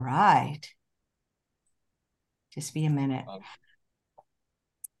right. Just be a minute.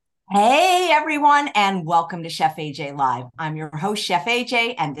 Hey, everyone, and welcome to Chef AJ Live. I'm your host, Chef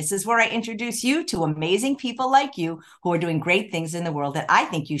AJ, and this is where I introduce you to amazing people like you who are doing great things in the world that I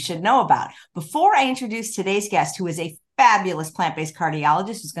think you should know about. Before I introduce today's guest, who is a fabulous plant-based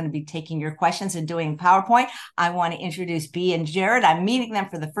cardiologist who's going to be taking your questions and doing PowerPoint, I want to introduce Bee and Jared. I'm meeting them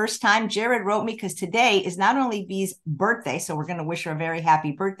for the first time. Jared wrote me because today is not only Bee's birthday, so we're going to wish her a very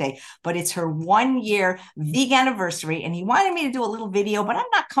happy birthday, but it's her 1 year vegan anniversary, and he wanted me to do a little video, but I'm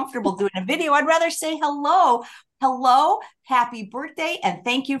not comfortable doing a video. I'd rather say hello. Hello, happy birthday, and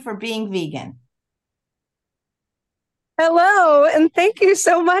thank you for being vegan. Hello, and thank you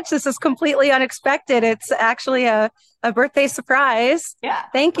so much. This is completely unexpected. It's actually a birthday surprise. Yeah.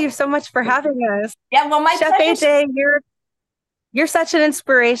 Thank you so much for having us. Yeah, well, my Chef pleasure. AJ, you're such an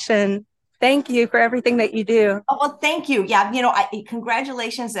inspiration. Thank you for everything that you do. Oh, well, thank you. Yeah,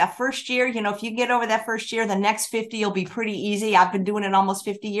 congratulations. That first year, if you get over that first year, the next 50 will be pretty easy. I've been doing it almost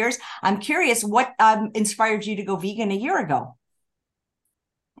 50 years. I'm curious, what inspired you to go vegan a year ago?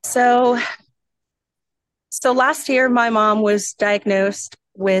 So last year, my mom was diagnosed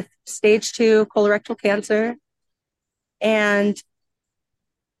with stage 2 colorectal cancer, and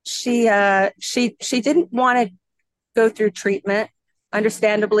she didn't want to go through treatment.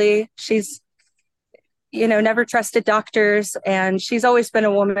 Understandably, she's never trusted doctors, and she's always been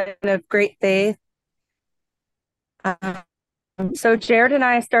a woman of great faith. So Jared and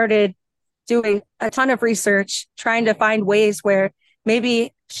I started doing a ton of research, trying to find ways where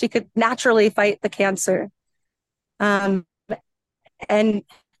maybe she could naturally fight the cancer. And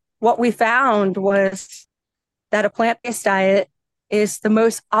what we found was that a plant-based diet is the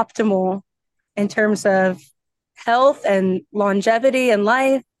most optimal in terms of health and longevity in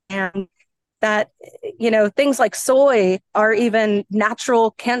life, and that things like soy are even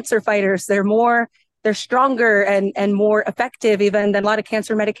natural cancer fighters. They're stronger and more effective even than a lot of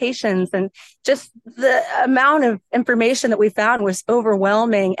cancer medications. And just the amount of information that we found was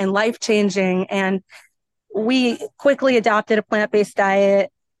overwhelming and life-changing. And we quickly adopted a plant-based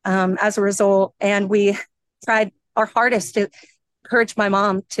diet as a result. And we tried our hardest to encourage my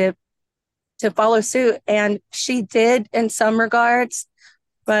mom to follow suit. And she did in some regards,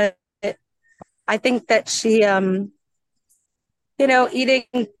 but I think that she,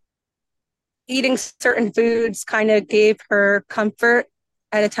 eating certain foods kind of gave her comfort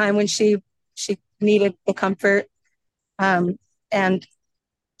at a time when she needed the comfort. And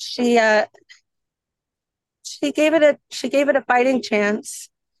she gave it a fighting chance,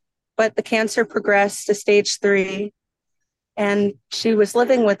 but the cancer progressed to stage 3, and she was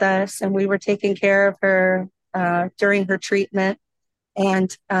living with us, and we were taking care of her during her treatment.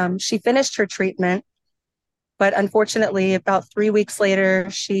 And she finished her treatment, but unfortunately, about 3 weeks later,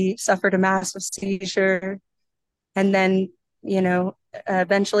 she suffered a massive seizure. And then,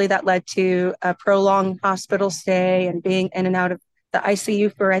 eventually that led to a prolonged hospital stay and being in and out of the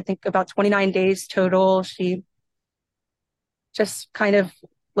ICU for, I think, about 29 days total. She just kind of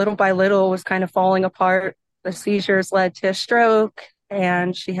little by little was kind of falling apart. The seizures led to a stroke,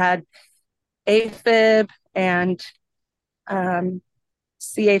 and she had AFib and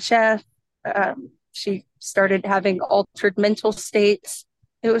CHF. She started having altered mental states.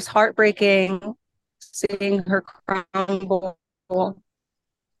 It was heartbreaking seeing her crumble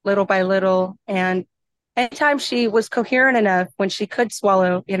little by little. And anytime she was coherent enough, when she could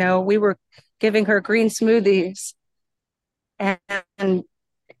swallow, we were giving her green smoothies and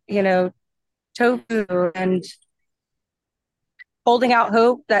tofu, and holding out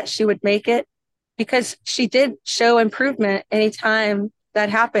hope that she would make it, because she did show improvement anytime that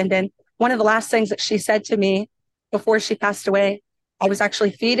happened. And one of the last things that she said to me before she passed away, I was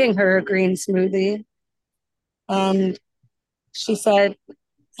actually feeding her a green smoothie, and she said,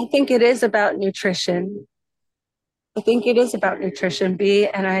 I think it is about nutrition. I think it is about nutrition, B.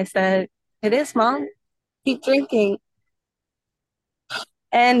 And I said, it is, Mom. Keep drinking.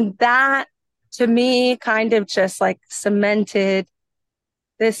 And that, to me, kind of just like cemented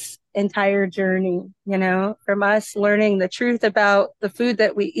this entire journey, from us learning the truth about the food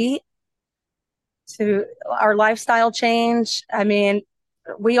that we eat to our lifestyle change. I mean,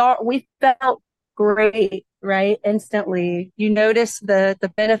 we felt great, right? Instantly. You notice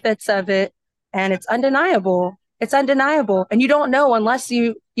the benefits of it, and it's undeniable. It's undeniable. And you don't know unless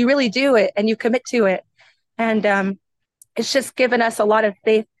you really do it and you commit to it. And it's just given us a lot of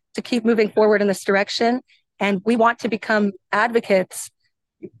faith to keep moving forward in this direction. And we want to become advocates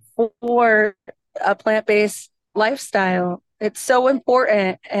for a plant-based lifestyle. It's so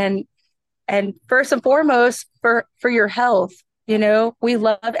important. And first and foremost for your health. We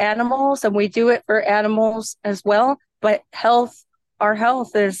love animals and we do it for animals as well. But our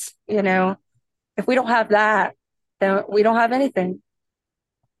health is, if we don't have that, then we don't have anything.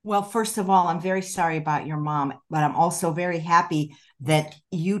 Well, first of all, I'm very sorry about your mom, but I'm also very happy that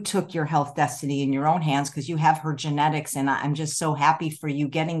you took your health destiny in your own hands because you have her genetics. And I'm just so happy for you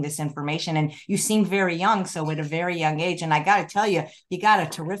getting this information. And you seem very young, so at a very young age. And I got to tell you, you got a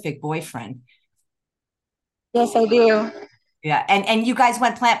terrific boyfriend. Yes, I do. Yeah. And you guys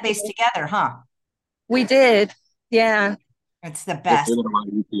went plant-based together, huh? We did. Yeah. It's the It best. made it a lot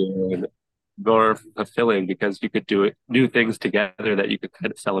easier and more fulfilling because you could do things together that you could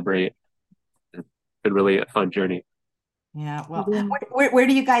kind of celebrate. It's been really a fun journey. Yeah. Well, Yeah. where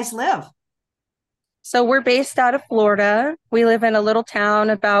do you guys live? So we're based out of Florida. We live in a little town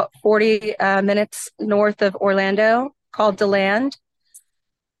about 40 minutes north of Orlando called DeLand.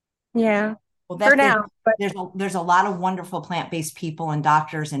 Yeah, Well, for that now. But there's a lot of wonderful plant-based people and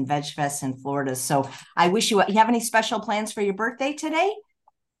doctors and veg fests in Florida. So I wish you have any special plans for your birthday today?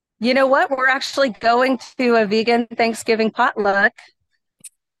 you know what? We're actually going to a vegan Thanksgiving potluck,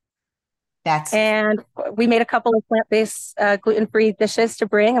 That's and we made a couple of plant-based, gluten-free dishes to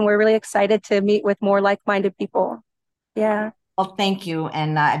bring, and we're really excited to meet with more like-minded people. Yeah. Well, thank you.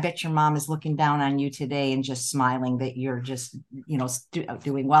 And I bet your mom is looking down on you today and just smiling that you're just,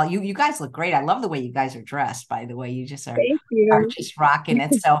 doing well. You guys look great. I love the way you guys are dressed, by the way. You just Thank are you. just rocking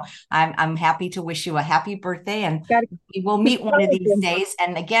it. So I'm happy to wish you a happy birthday and Got to we will keep meet one of these going. days.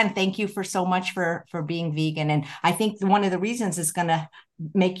 And again, thank you for so much for being vegan. And I think one of the reasons it's going to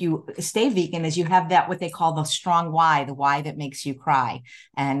make you stay vegan is you have that what they call the strong why, the why that makes you cry.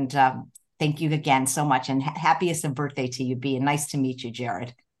 And thank you again so much, and happiest of birthday to you, B. And nice to meet you,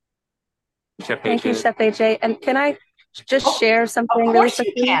 Jared. Chef Thank you, AJ. Chef AJ. And can I just Oh, share of something really course you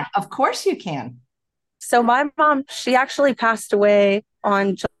quickly? can. Of course you can. So my mom, she actually passed away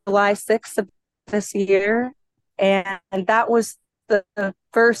on July 6th of this year. And that was the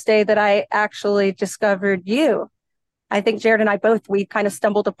first day that I actually discovered you. I think Jared and I both, we kind of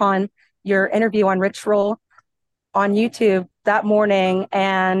stumbled upon your interview on Rich Roll on YouTube that morning.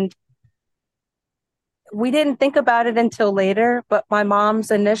 And we didn't think about it until later, but my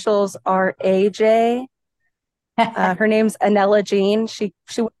mom's initials are AJ. Her name's Anella Jean. She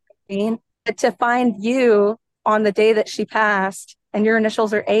was Jean. To find you on the day that she passed, and your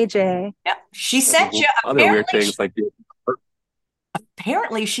initials are AJ. Yeah, she sent you. Other weird things like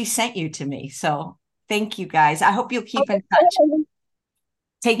Apparently, she sent you to me. So thank you guys. I hope you'll keep in touch.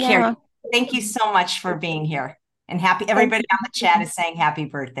 Take care. Yeah. Thank you so much for being here. And happy everybody on the chat is saying happy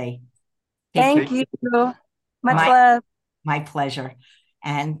birthday. Take care. Thank you. Much My love. my pleasure.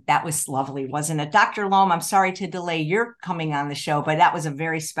 And that was lovely, wasn't it? Dr. Lome, I'm sorry to delay your coming on the show, but that was a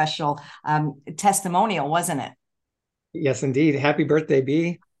very special testimonial, wasn't it? Yes, indeed. Happy birthday,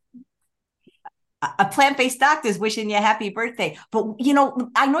 B. A plant-based doctor is wishing you a happy birthday. But,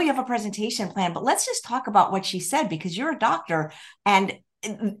 I know you have a presentation plan, but let's just talk about what she said because you're a doctor. And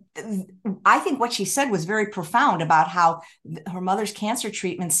I think what she said was very profound about how her mother's cancer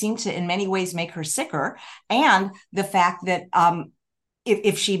treatment seemed to, in many ways, make her sicker. And the fact that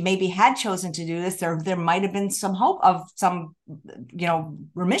if she maybe had chosen to do this, there might have been some hope of some,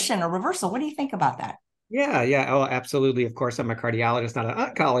 remission or reversal. What do you think about that? Yeah. Oh, absolutely. Of course, I'm a cardiologist, not an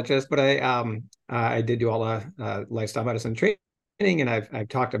oncologist, but I did do all the lifestyle medicine training, and I've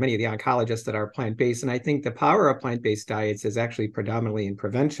talked to many of the oncologists that are plant-based, and I think the power of plant-based diets is actually predominantly in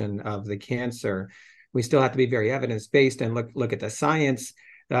prevention of the cancer. We still have to be very evidence-based and look at the science.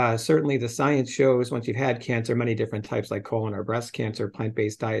 Certainly, the science shows once you've had cancer, many different types like colon or breast cancer,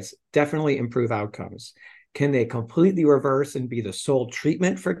 plant-based diets definitely improve outcomes. Can they completely reverse and be the sole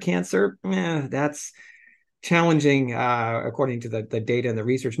treatment for cancer? That's challenging according to the data and the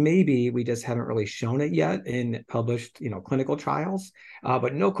research. Maybe we just haven't really shown it yet in published clinical trials,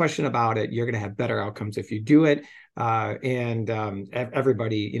 but no question about it, you're going to have better outcomes if you do it, and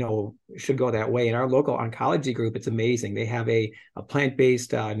everybody should go that way. In our local oncology group, it's amazing. They have a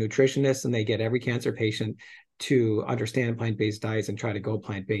plant-based nutritionist, and they get every cancer patient to understand plant-based diets and try to go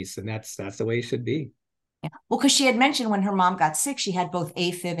plant-based, and that's the way it should be. Yeah. Well, because she had mentioned when her mom got sick, she had both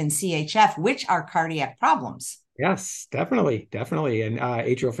AFib and CHF, which are cardiac problems. Yes, definitely. And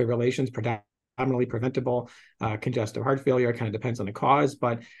atrial fibrillation is predominantly preventable. Congestive heart failure kind of depends on the cause,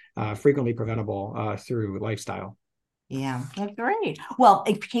 but frequently preventable through lifestyle. Yeah, that's great. Well,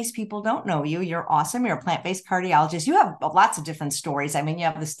 in case people don't know you, you're awesome. You're a plant-based cardiologist. You have lots of different stories. I mean, you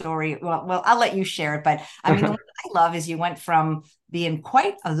have the story. Well, I'll let you share it. But I mean, the one I love is you went from being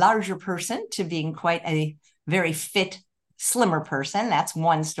quite a larger person to being quite a very fit, slimmer person. That's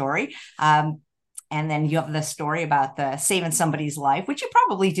one story. And then you have the story about the saving somebody's life, which you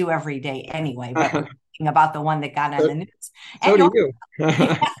probably do every day anyway, but we're talking about the one that got on the news. So do you.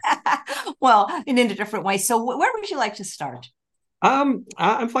 Well, in a different way. So where would you like to start? I'm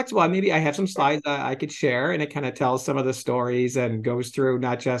flexible. Maybe I have some slides I could share, and it kind of tells some of the stories and goes through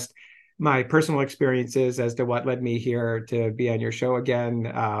not just my personal experiences as to what led me here to be on your show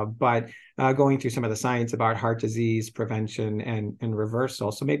again, but going through some of the science about heart disease prevention and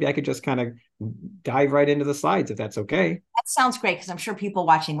reversal. So maybe I could just kind of dive right into the slides, if that's okay. That sounds great, because I'm sure people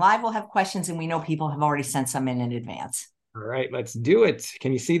watching live will have questions, and we know people have already sent some in advance. All right, let's do it.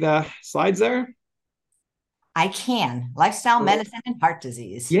 Can you see the slides there? I can. Lifestyle medicine and heart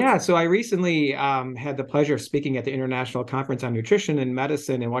disease. Yeah, so I recently had the pleasure of speaking at the International Conference on Nutrition and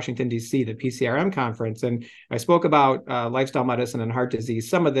Medicine in Washington, D.C., the PCRM conference. And I spoke about lifestyle medicine and heart disease.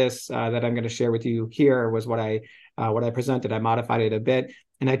 Some of this that I'm going to share with you here was what I presented. I modified it a bit.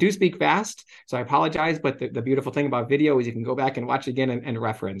 And I do speak fast, so I apologize. But the beautiful thing about video is you can go back and watch again and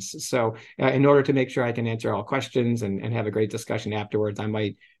reference. So in order to make sure I can answer all questions and have a great discussion afterwards, I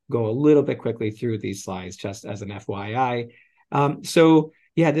might go a little bit quickly through these slides, just as an FYI. So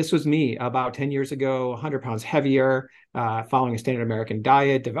yeah, this was me about 10 years ago, 100 pounds heavier, following a standard American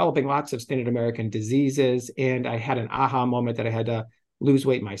diet, developing lots of standard American diseases. And I had an aha moment that I had to lose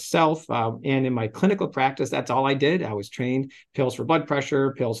weight myself. And in my clinical practice, that's all I did. I was trained pills for blood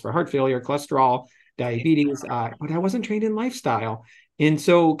pressure, pills for heart failure, cholesterol, diabetes, but I wasn't trained in lifestyle. And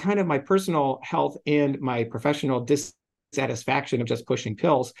so kind of my personal health and my professional dissatisfaction of just pushing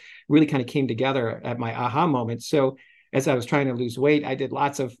pills really kind of came together at my aha moment. So as I was trying to lose weight, I did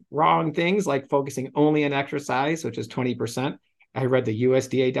lots of wrong things, like focusing only on exercise, which is 20%. I read the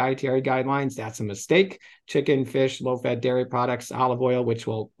USDA dietary guidelines. That's a mistake. Chicken, fish, low-fat dairy products, olive oil, which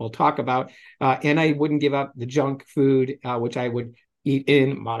we'll talk about. And I wouldn't give up the junk food, which I would eat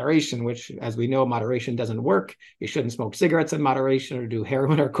in moderation, which, as we know, moderation doesn't work. You shouldn't smoke cigarettes in moderation or do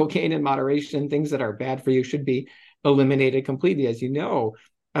heroin or cocaine in moderation. Things that are bad for you should be eliminated completely, as you know.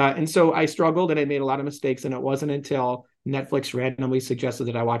 And so I struggled and I made a lot of mistakes. And it wasn't until Netflix randomly suggested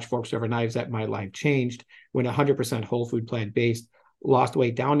that I watch Forks Over Knives that my life changed, when 100% whole food plant-based, lost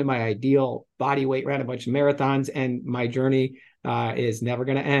weight down to my ideal body weight, ran a bunch of marathons, and my journey is never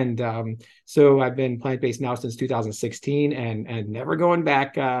going to end. So I've been plant-based now since 2016 and never going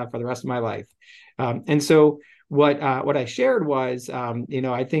back for the rest of my life. And so what I shared was,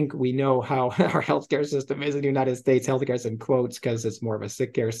 I think we know how our healthcare system is in the United States. Healthcare is in quotes because it's more of a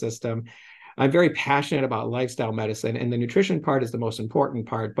sick care system. I'm very passionate about lifestyle medicine, and the nutrition part is the most important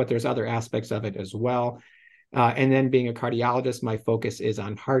part, but there's other aspects of it as well. And then being a cardiologist, my focus is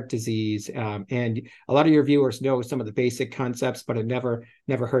on heart disease. And a lot of your viewers know some of the basic concepts, but it never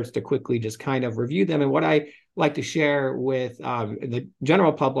hurts to quickly just kind of review them. And what I like to share with the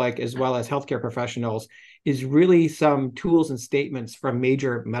general public, as well as healthcare professionals, is really some tools and statements from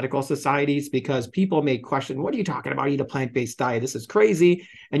major medical societies, because people may question, what are you talking about? Eat a plant-based diet. This is crazy.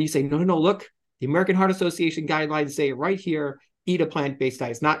 And you say, no, look, the American Heart Association guidelines say right here, eat a plant-based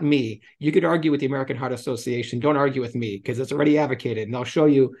diet. It's not me. You could argue with the American Heart Association. Don't argue with me, because it's already advocated. And I'll show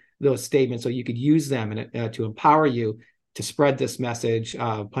you those statements so you could use them to empower you to spread this message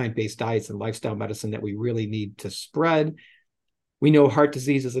of plant-based diets and lifestyle medicine that we really need to spread. We know heart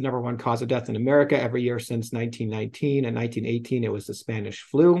disease is the #1 cause of death in America every year since 1919. And 1918, it was the Spanish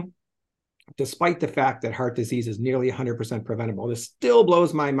flu. Despite the fact that heart disease is nearly 100% preventable, this still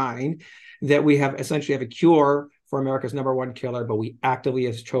blows my mind that we essentially have a cure for America's #1 killer, but we actively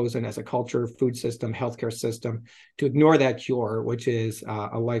have chosen as a culture, food system, healthcare system to ignore that cure, which is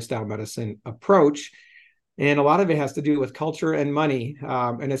a lifestyle medicine approach. And a lot of it has to do with culture and money,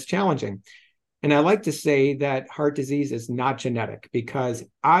 and it's challenging. And I like to say that heart disease is not genetic, because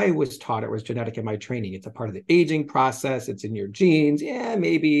I was taught it was genetic in my training. It's a part of the aging process. It's in your genes. Yeah,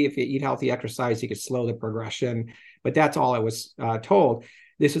 maybe if you eat healthy exercise, you could slow the progression. But that's all I was told.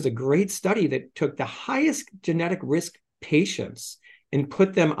 This is a great study that took the highest genetic risk patients and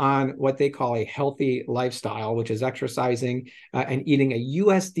put them on what they call a healthy lifestyle, which is exercising and eating a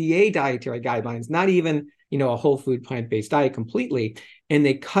USDA dietary guidelines, not even a whole food plant-based diet completely. And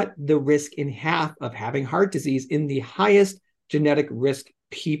they cut the risk in half of having heart disease in the highest genetic risk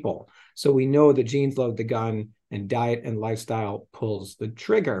people. So we know the genes load the gun, and diet and lifestyle pulls the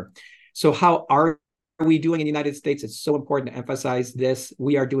trigger. So how are we doing in the United States? It's so important to emphasize this.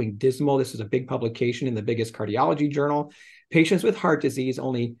 We are doing dismal. This is a big publication in the biggest cardiology journal. Patients with heart disease,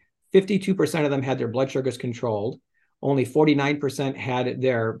 only 52% of them had their blood sugars controlled. Only 49% had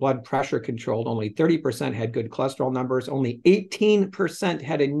their blood pressure controlled. Only 30% had good cholesterol numbers. Only 18%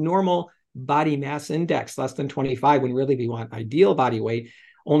 had a normal body mass index, less than 25, when really we want ideal body weight.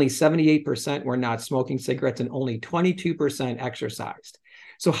 Only 78% were not smoking cigarettes, and only 22% exercised.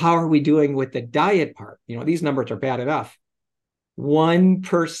 So how are we doing with the diet part? These numbers are bad enough.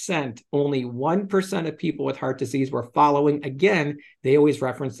 1%, only 1% of people with heart disease were following. Again, they always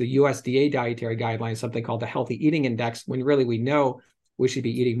reference the USDA dietary guidelines, something called the Healthy Eating Index, when really we know we should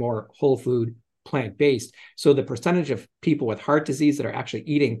be eating more whole food, plant-based. So the percentage of people with heart disease that are actually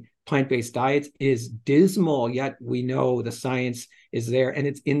eating plant-based diets is dismal, yet we know the science is there and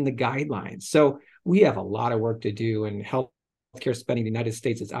it's in the guidelines. So we have a lot of work to do, and healthcare spending in the United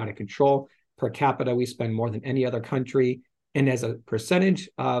States is out of control. Per capita, we spend more than any other country. And as a percentage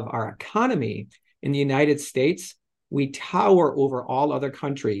of our economy in the United States, we tower over all other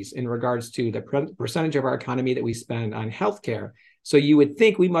countries in regards to the percentage of our economy that we spend on healthcare. So you would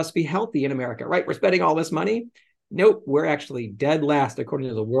think we must be healthy in America, right? We're spending all this money. Nope, we're actually dead last, according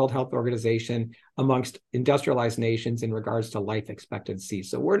to the World Health Organization, amongst industrialized nations in regards to life expectancy.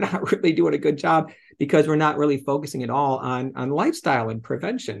 So we're not really doing a good job because we're not really focusing at all on lifestyle and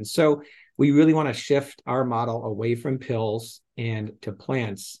prevention. So we really want to shift our model away from pills and to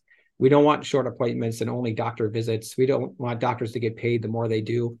plants. We don't want short appointments and only doctor visits. We don't want doctors to get paid the more they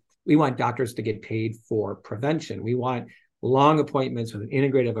do. We want doctors to get paid for prevention. We want long appointments with an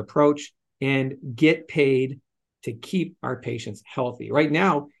integrative approach and get paid to keep our patients healthy. Right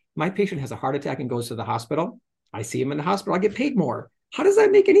now, my patient has a heart attack and goes to the hospital. I see him in the hospital. I get paid more. How does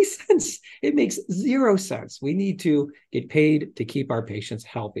that make any sense? It makes zero sense. We need to get paid to keep our patients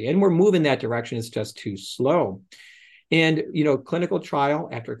healthy. And we're moving that direction. It's just too slow. And, clinical trial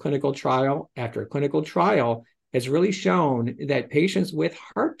after clinical trial after clinical trial has really shown that patients with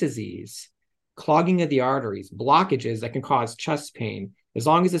heart disease, clogging of the arteries, blockages that can cause chest pain, as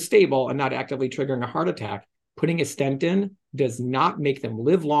long as it's stable and not actively triggering a heart attack, putting a stent in does not make them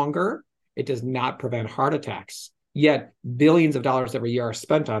live longer. It does not prevent heart attacks. Yet billions of dollars every year are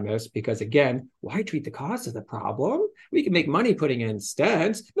spent on this because, again, why treat the cause of the problem? We can make money putting in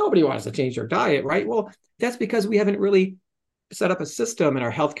stents. Nobody wants to change their diet, right? Well, that's because we haven't really set up a system in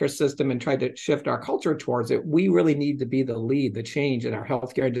our healthcare system and tried to shift our culture towards it. We really need to be the lead, the change in our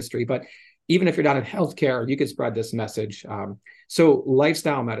healthcare industry. But even if you're not in healthcare, you can spread this message. So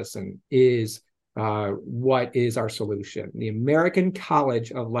lifestyle medicine is what is our solution. The American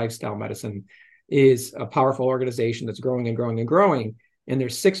College of Lifestyle Medicine is a powerful organization that's growing and growing and growing. And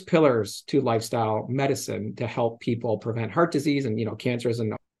there's 6 pillars to lifestyle medicine to help people prevent heart disease and, cancers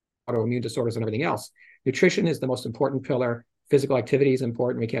and autoimmune disorders and everything else. Nutrition is the most important pillar. Physical activity is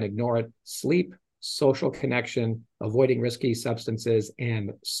important. We can't ignore it. Sleep, social connection, avoiding risky substances,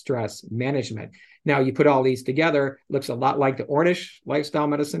 and stress management. Now, you put all these together, looks a lot like the Ornish Lifestyle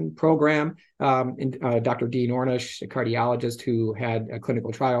Medicine Program. Dr. Dean Ornish, a cardiologist who had a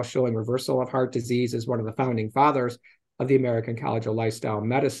clinical trial showing reversal of heart disease, is one of the founding fathers of the American College of Lifestyle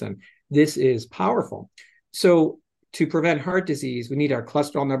Medicine. This is powerful. So to prevent heart disease, we need our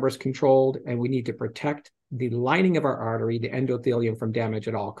cholesterol numbers controlled, and we need to protect the lining of our artery, the endothelium, from damage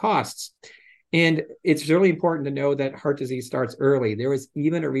at all costs. And it's really important to know that heart disease starts early. There was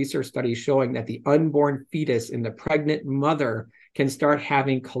even a research study showing that the unborn fetus in the pregnant mother can start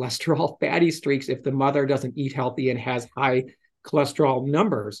having cholesterol fatty streaks if the mother doesn't eat healthy and has high cholesterol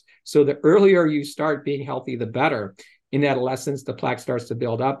numbers. So the earlier you start being healthy, the better. In adolescence, the plaque starts to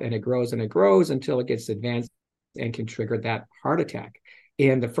build up and it grows until it gets advanced and can trigger that heart attack.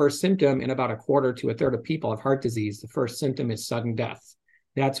 And the first symptom in about a quarter to a third of people of heart disease, the first symptom is sudden death.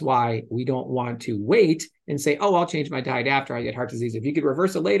 That's why we don't want to wait and say, oh, I'll change my diet after I get heart disease. If you could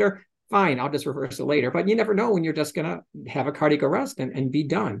reverse it later, fine, I'll just reverse it later. But you never know when you're just going to have a cardiac arrest and be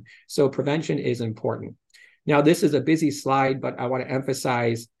done. So prevention is important. Now, this is a busy slide, but I want to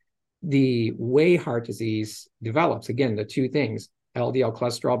emphasize the way heart disease develops. Again, the 2 things, LDL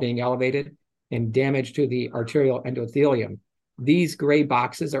cholesterol being elevated and damage to the arterial endothelium. These gray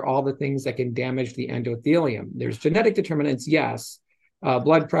boxes are all the things that can damage the endothelium. There's genetic determinants, yes.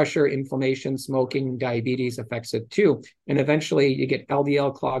 Blood pressure, inflammation, smoking, diabetes affects it too. And eventually you get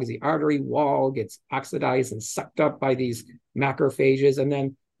LDL clogs the artery wall, gets oxidized and sucked up by these macrophages, and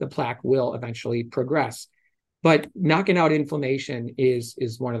then the plaque will eventually progress. But knocking out inflammation is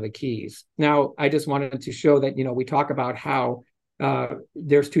one of the keys. Now, I just wanted to show that, we talk about how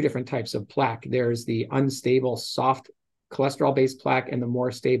there's 2 different types of plaque. There's the unstable, soft cholesterol-based plaque and the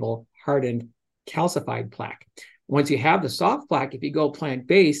more stable, hardened, calcified plaque. Once you have the soft plaque, if you go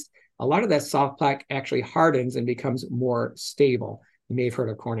plant-based, a lot of that soft plaque actually hardens and becomes more stable. You may have heard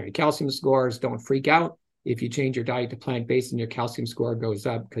of coronary calcium scores. Don't freak out if you change your diet to plant-based and your calcium score goes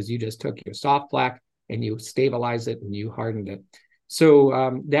up because you just took your soft plaque and you stabilize it and you hardened it.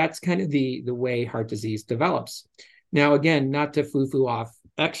 So that's kind of the way heart disease develops. Now, again, not to foo-foo off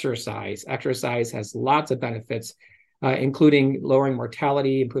exercise. Exercise has lots of benefits, including lowering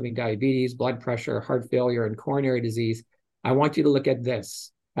mortality, improving diabetes, blood pressure, heart failure, and coronary disease. I want you to look at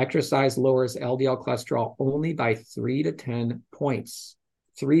this. Exercise lowers LDL cholesterol only by 3 to 10 points.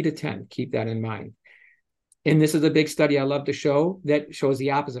 3 to 10. Keep that in mind. And this is a big study I love to show that shows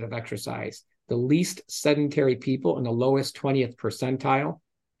the opposite of exercise. The least sedentary people in the lowest 20th percentile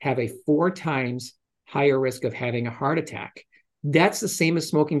have a 4 times higher risk of having a heart attack. That's the same as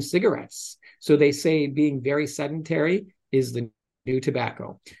smoking cigarettes. So they say being very sedentary is the new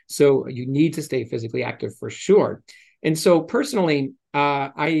tobacco. So you need to stay physically active for sure. And so personally,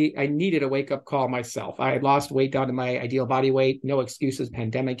 I needed a wake-up call myself. I had lost weight down to my ideal body weight, no excuses,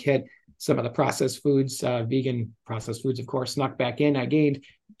 pandemic hit. Some of the processed foods, vegan processed foods, of course, snuck back in. I gained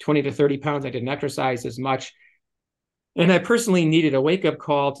 20 to 30 pounds. I didn't exercise as much. And I personally needed a wake-up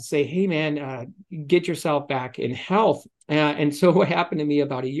call to say, hey, man, get yourself back in health. And so what happened to me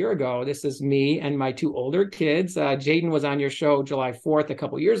about a year ago, this is me and my 2 older kids. Jaden was on your show July 4th a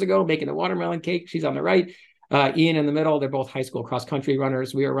couple years ago, making the watermelon cake. She's on the right. Ian in the middle. They're both high school cross-country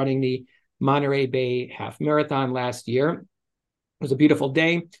runners. We were running the Monterey Bay Half Marathon last year. It was a beautiful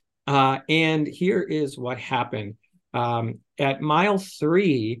day. And here is what happened. At mile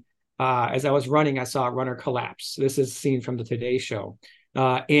 3, as I was running, I saw a runner collapse. This is seen from the Today Show.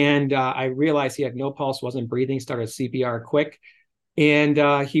 And I realized he had no pulse, wasn't breathing, started CPR quick.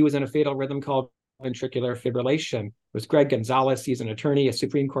 And he was in a fatal rhythm called ventricular fibrillation. It was Greg Gonzalez. He's an attorney, a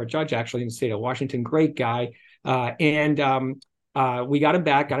Supreme Court judge, actually, in the state of Washington. Great guy. We got him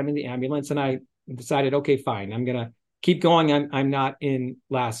back, got him in the ambulance, and I decided, okay, fine, I'm going to keep going. I'm not in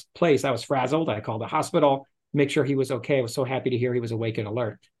last place. I was frazzled. I called the hospital, make sure he was okay. I was so happy to hear he was awake and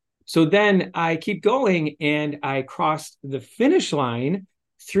alert. So then I keep going, and I crossed the finish line,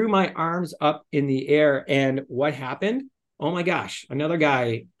 threw my arms up in the air. And what happened? Oh my gosh, another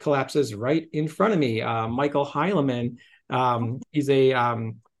guy collapses right in front of me. Michael Heileman. He's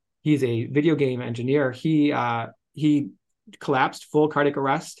a video game engineer. He collapsed, full cardiac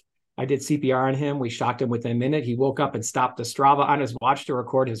arrest. I did CPR on him. We shocked him within a minute. He woke up and stopped the Strava on his watch to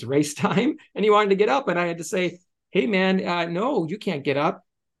record his race time. And he wanted to get up. And I had to say, hey, man, no, you can't get up.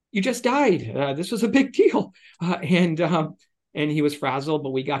 You just died. This was a big deal. And he was frazzled,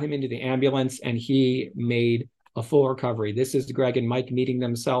 but we got him into the ambulance and he made a full recovery. This is Greg and Mike meeting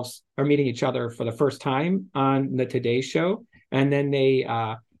each other for the first time on the Today Show. And then they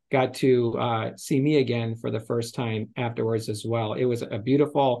got to see me again for the first time afterwards as well. It was a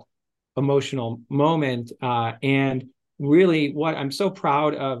beautiful, emotional moment. And really what I'm so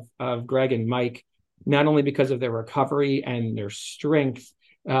proud of Greg and Mike, not only because of their recovery and their strength,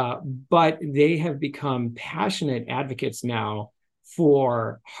 but they have become passionate advocates now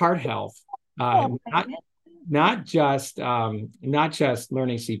for heart health, not just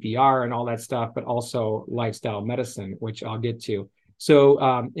learning CPR and all that stuff, but also lifestyle medicine, which I'll get to.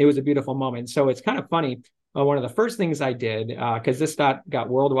 So it was a beautiful moment. So it's kind of funny. One of the first things I did, because this got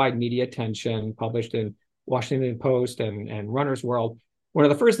worldwide media attention, published in Washington Post and Runner's World. One of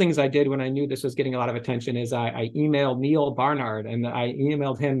the first things I did when I knew this was getting a lot of attention is I emailed Neil Barnard, and I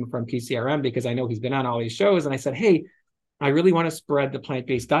emailed him from PCRM because I know he's been on all these shows. And I said, hey, I really want to spread the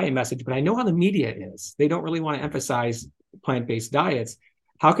plant-based diet message, but I know how the media is. They don't really want to emphasize plant-based diets.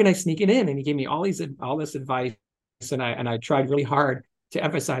 How can I sneak it in? And he gave me all this advice, and I tried really hard to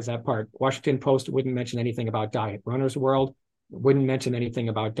emphasize that part. Washington Post wouldn't mention anything about diet. Runner's World wouldn't mention anything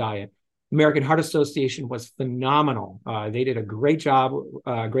about diet. American Heart Association was phenomenal. They did a great job,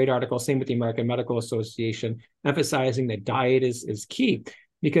 great article. Same with the American Medical Association, emphasizing that diet is key,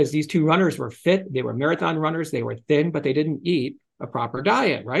 because these 2 runners were fit. They were marathon runners. They were thin, but they didn't eat a proper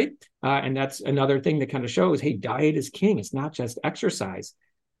diet, right? And that's another thing that kind of shows, hey, diet is king. It's not just exercise.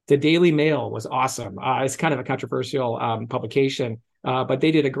 The Daily Mail was awesome. It's kind of a controversial publication, but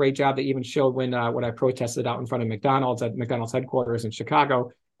they did a great job. They even showed when I protested out in front of McDonald's at McDonald's headquarters in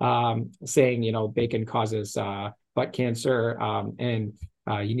Chicago, saying, bacon causes butt cancer, and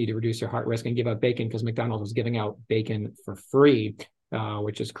you need to reduce your heart risk and give up bacon, because McDonald's was giving out bacon for free,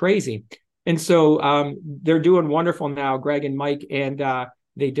 which is crazy. And so they're doing wonderful now, Greg and Mike, and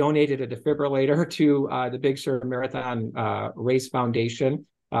they donated a defibrillator to the Big Sur Marathon Race Foundation,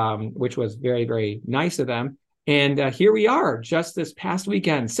 which was very, very nice of them. And here we are, just this past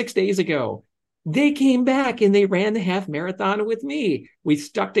weekend, 6 days ago. They came back and they ran the half marathon with me. We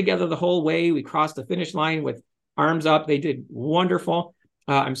stuck together the whole way. We crossed the finish line with arms up. They did wonderful.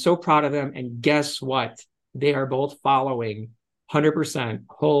 I'm so proud of them. And guess what? They are both following 100%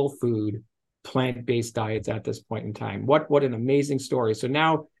 whole food, plant-based diets at this point in time. What an amazing story. So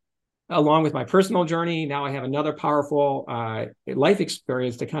now along with my personal journey, now I have another powerful life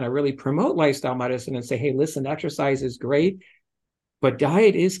experience to kind of really promote lifestyle medicine and say, hey, listen, exercise is great, but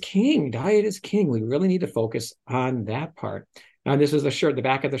diet is king. Diet is king. We really need to focus on that part. And this is the shirt, the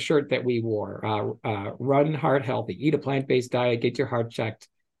back of the shirt that we wore. Run heart healthy, eat a plant-based diet, get your heart checked,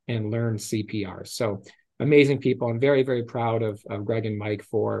 and learn CPR. So amazing people. I'm very, very proud of Greg and Mike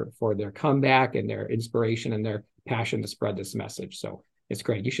for their comeback and their inspiration and their passion to spread this message. So it's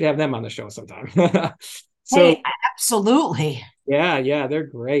great. You should have them on the show sometime. So, hey, absolutely. Yeah, they're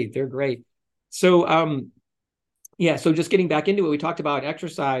great. They're great. So, yeah, so just getting back into it, we talked about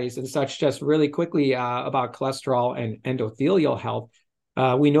exercise and such just really quickly about cholesterol and endothelial health.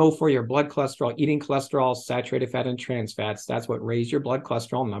 We know for your blood cholesterol, eating cholesterol, saturated fat, and trans fats, that's what raise your blood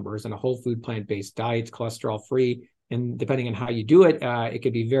cholesterol numbers. And a whole food plant-based diet's cholesterol-free. And depending on how you do it, it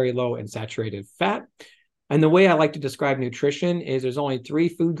could be very low in saturated fat. And the way I like to describe nutrition is there's only 3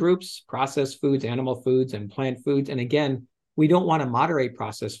 food groups: processed foods, animal foods, and plant foods. And again, we don't want to moderate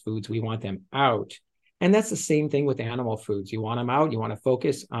processed foods. We want them out. And that's the same thing with animal foods. You want them out. You want to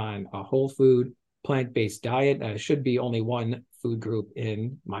focus on a whole food, plant-based diet. Should be only one food group,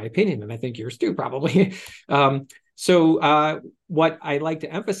 in my opinion. And I think yours too, probably. So what I like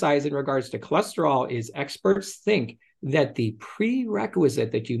to emphasize in regards to cholesterol is experts think that the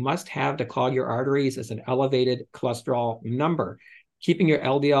prerequisite that you must have to clog your arteries is an elevated cholesterol number. Keeping your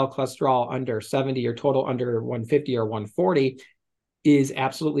LDL cholesterol under 70 or total under 150 or 140 is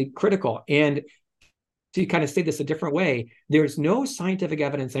absolutely critical. And to kind of say this a different way, there's no scientific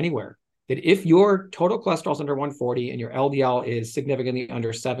evidence anywhere that if your total cholesterol is under 140 and your LDL is significantly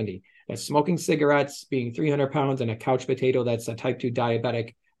under 70, that smoking cigarettes, being 300 pounds, and a couch potato that's a type 2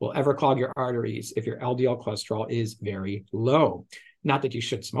 diabetic will ever clog your arteries if your LDL cholesterol is very low. Not that you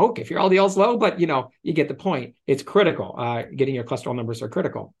should smoke if your LDL is low, but you get the point. It's critical. Getting your cholesterol numbers are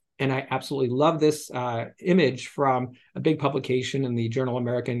critical. And I absolutely love this image from a big publication in the Journal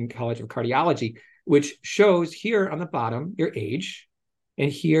American College of Cardiology, which shows here on the bottom your age,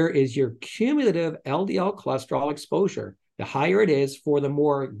 and here is your cumulative LDL cholesterol exposure. The higher it is, for the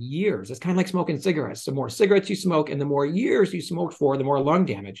more years. It's kind of like smoking cigarettes. The more cigarettes you smoke and the more years you smoked for, the more lung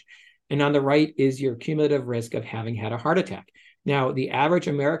damage. And on the right is your cumulative risk of having had a heart attack. Now, the average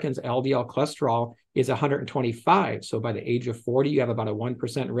American's LDL cholesterol is 125. So by the age of 40, you have about a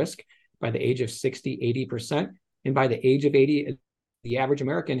 1% risk. By the age of 60, 80%. And by the age of 80, the average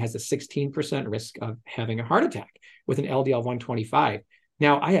American has a 16% risk of having a heart attack with an LDL of 125.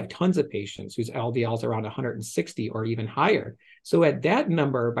 Now, I have tons of patients whose LDL is around 160 or even higher. So at that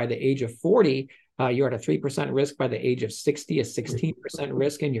number, by the age of 40, you're at a 3% risk. By the age of 60, a 16%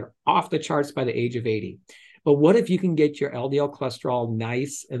 risk, and you're off the charts by the age of 80. But what if you can get your LDL cholesterol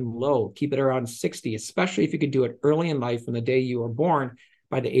nice and low, keep it around 60, especially if you could do it early in life from the day you were born?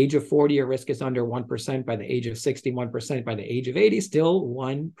 By the age of 40, your risk is under 1%. By the age of 60, 1%. By the age of 80, still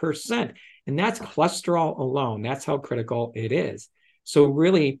 1%. And that's cholesterol alone. That's how critical it is. So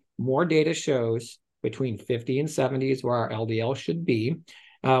really, more data shows between 50 and 70 is where our LDL should be.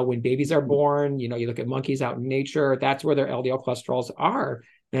 When babies are born, you look at monkeys out in nature, that's where their LDL cholesterols are.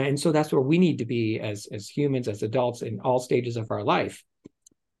 And so that's where we need to be as humans, as adults in all stages of our life.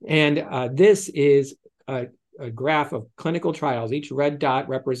 And this is a graph of clinical trials. Each red dot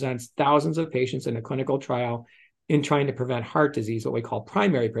represents thousands of patients in a clinical trial in trying to prevent heart disease, what we call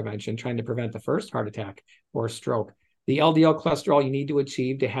primary prevention, trying to prevent the first heart attack or stroke. The LDL cholesterol you need to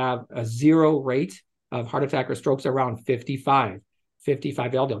achieve to have a 0 rate of heart attack or strokes around 55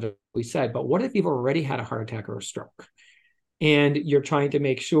 LDL, we said. But what if you've already had a heart attack or a stroke and you're trying to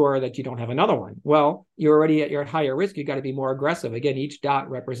make sure that you don't have another one? Well, you're at higher risk. You got to be more aggressive. Again, each dot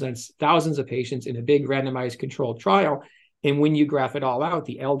represents thousands of patients in a big randomized controlled trial. And when you graph it all out,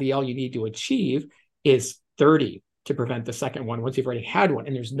 the LDL you need to achieve is 30 to prevent the second one once you've already had one.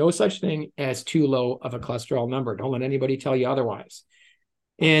 And there's no such thing as too low of a cholesterol number. Don't let anybody tell you otherwise.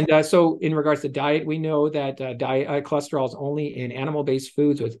 And so in regards to diet, we know that cholesterol is only in animal-based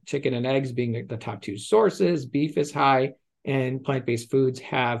foods, with chicken and eggs being the top 2 sources. Beef is high, and plant-based foods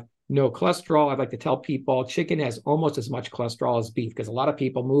have no cholesterol. I'd like to tell people chicken has almost as much cholesterol as beef, because a lot of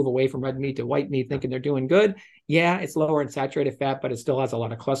people move away from red meat to white meat thinking they're doing good. Yeah, it's lower in saturated fat, but it still has a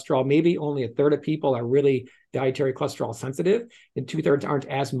lot of cholesterol. Maybe only a third of people are really dietary cholesterol sensitive, and 2/3 aren't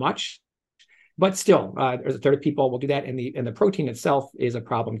as much. But still, there's a third of people will do that, and the protein itself is a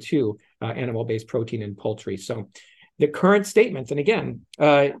problem too, animal-based protein in poultry. So the current statements, and again,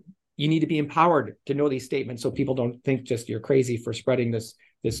 you need to be empowered to know these statements so people don't think just you're crazy for spreading this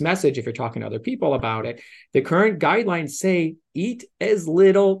message if you're talking to other people about it. The current guidelines say eat as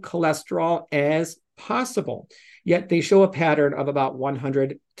little cholesterol as possible, yet they show a pattern of about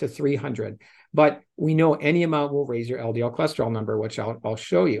 100 to 300. But we know any amount will raise your LDL cholesterol number, which I'll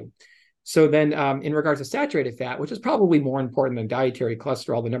show you. So then in regards to saturated fat, which is probably more important than dietary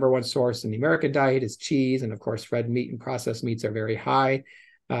cholesterol, the number one source in the American diet is cheese. And of course, red meat and processed meats are very high.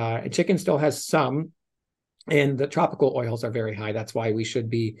 Chicken still has some, and the tropical oils are very high. That's why we should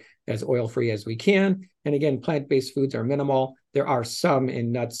be as oil-free as we can. And again, plant-based foods are minimal. There are some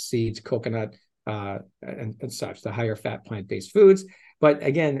in nuts, seeds, coconut, and such, the higher fat plant-based foods. But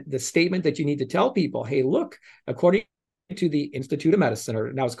again, the statement that you need to tell people, hey, look, according to the Institute of Medicine,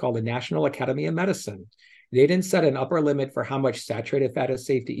 or now it's called the National Academy of Medicine, they didn't set an upper limit for how much saturated fat is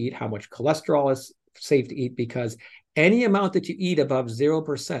safe to eat, how much cholesterol is safe to eat, because any amount that you eat above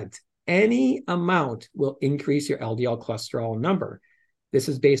 0%, any amount will increase your LDL cholesterol number. This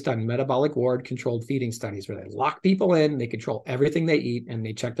is based on metabolic ward controlled feeding studies where they lock people in, they control everything they eat, and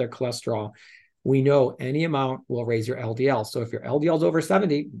they check their cholesterol. We know any amount will raise your LDL. So if your LDL is over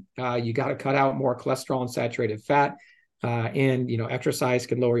 70, you got to cut out more cholesterol and saturated fat. And exercise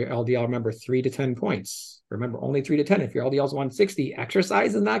can lower your LDL. Remember, 3 to 10 points. Remember, only 3 to 10. If your LDL is 160,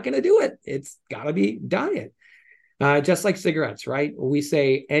 exercise is not going to do it. It's got to be diet. Just like cigarettes, right? We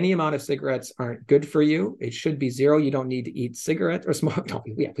say any amount of cigarettes aren't good for you. It should be 0. You don't need to eat cigarettes or smoke. No,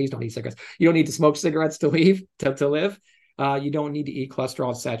 please don't eat cigarettes. You don't need to smoke cigarettes to live. You don't need to eat cholesterol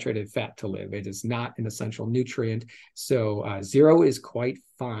and saturated fat to live. It is not an essential nutrient. So 0 is quite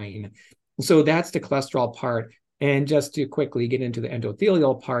fine. So that's the cholesterol part. And just to quickly get into the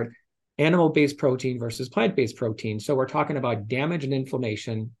endothelial part, animal-based protein versus plant-based protein. So we're talking about damage and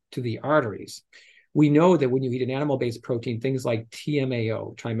inflammation to the arteries. We know that when you eat an animal-based protein, things like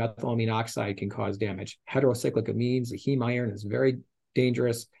TMAO, trimethylamine oxide, can cause damage. Heterocyclic amines, the heme iron is very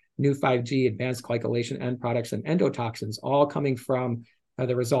dangerous. New 5G, advanced glycolation end products, and endotoxins, all coming from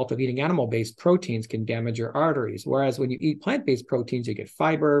the result of eating animal-based proteins, can damage your arteries. Whereas when you eat plant-based proteins, you get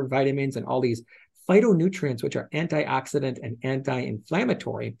fiber, vitamins, and all these phytonutrients, which are antioxidant and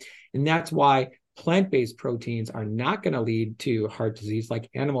anti-inflammatory. And that's why plant-based proteins are not going to lead to heart disease like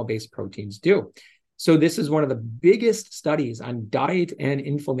animal-based proteins do. So this is one of the biggest studies on diet and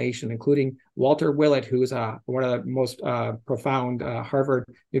inflammation, including Walter Willett, who is one of the most profound Harvard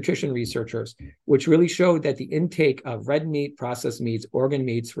nutrition researchers, which really showed that the intake of red meat, processed meats, organ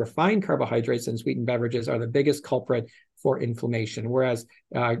meats, refined carbohydrates, and sweetened beverages are the biggest culprit for inflammation, whereas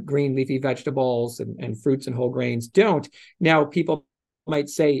green leafy vegetables and fruits and whole grains don't. Now, people might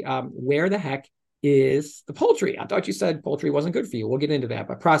say, where the heck is the poultry? I thought you said poultry wasn't good for you. We'll get into that,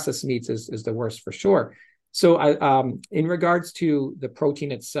 but processed meats is the worst for sure. So in regards to the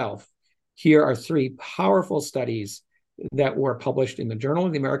protein itself, here are 3 powerful studies that were published in the Journal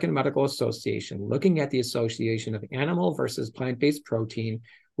of the American Medical Association, looking at the association of animal versus plant-based protein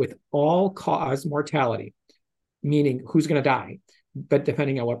with all-cause mortality, meaning who's going to die, but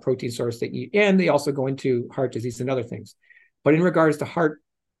depending on what protein source they eat. And they also go into heart disease and other things. But in regards to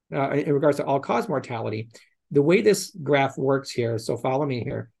all-cause mortality, the way this graph works here, so follow me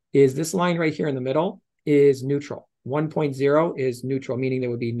here, is this line right here in the middle is neutral. 1.0 is neutral, meaning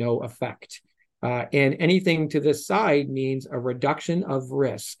there would be no effect. And anything to this side means a reduction of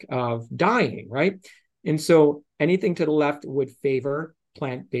risk of dying, right? And so anything to the left would favor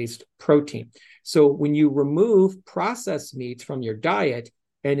plant-based protein. So when you remove processed meats from your diet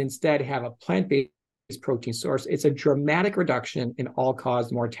and instead have a plant-based protein source, it's a dramatic reduction in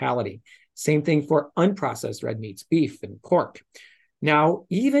all-cause mortality. Same thing for unprocessed red meats, beef and pork. Now,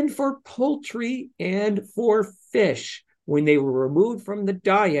 even for poultry and for fish, when they were removed from the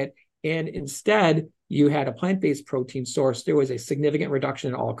diet and instead you had a plant-based protein source, there was a significant reduction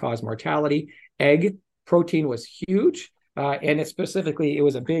in all-cause mortality. Egg protein was huge, and it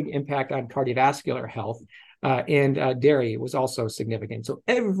was a big impact on cardiovascular health. And dairy was also significant. So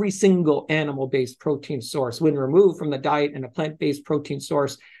every single animal-based protein source, when removed from the diet and a plant-based protein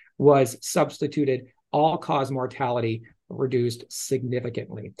source was substituted, all-cause mortality reduced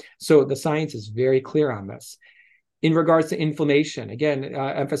significantly. So the science is very clear on this. In regards to inflammation, again,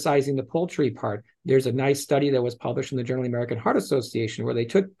 emphasizing the poultry part, there's a nice study that was published in the Journal of the American Heart Association where they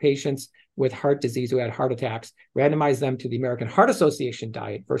took patients with heart disease who had heart attacks, randomized them to the American Heart Association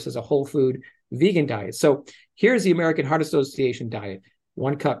diet versus a whole food vegan diet. So here's the American Heart Association diet: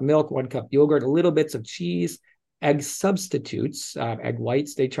 1 cup milk, 1 cup yogurt, a little bits of cheese, egg substitutes, egg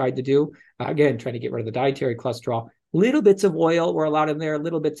whites they tried to do, again, trying to get rid of the dietary cholesterol. Little bits of oil were allowed in there,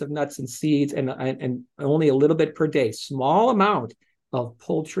 little bits of nuts and seeds, and only a little bit per day, small amount of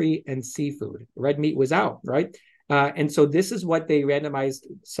poultry and seafood. Red meat was out, right? And so this is what they randomized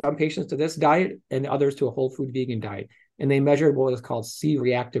some patients to this diet and others to a whole food vegan diet. And they measured what was called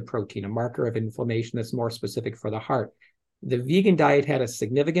C-reactive protein, a marker of inflammation that's more specific for the heart. The vegan diet had a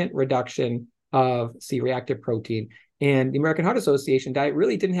significant reduction of C-reactive protein. And the American Heart Association diet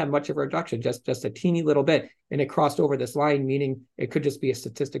really didn't have much of a reduction, just a teeny little bit. And it crossed over this line, meaning it could just be a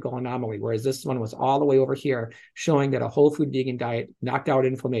statistical anomaly, whereas this one was all the way over here, showing that a whole food vegan diet knocked out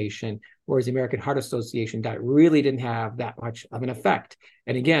inflammation, whereas the American Heart Association diet really didn't have that much of an effect.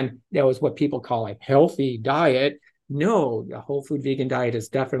 And again, that was what people call a healthy diet. No, a whole food vegan diet is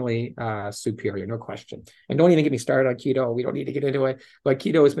definitely superior, no question. And don't even get me started on keto. We don't need to get into it. But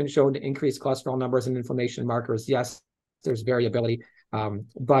keto has been shown to increase cholesterol numbers and inflammation markers. Yes, there's variability,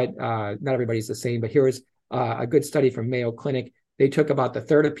 but not everybody's the same. But here's a good study from Mayo Clinic. They took about a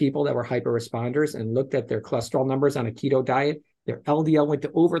third of people that were hyper responders and looked at their cholesterol numbers on a keto diet. Their LDL went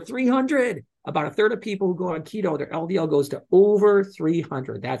to over 300. About a third of people who go on keto, their LDL goes to over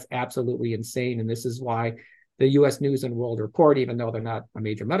 300. That's absolutely insane. And this is why the U.S. News and World Report, even though they're not a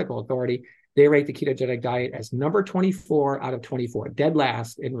major medical authority, they rate the ketogenic diet as number 24 out of 24, dead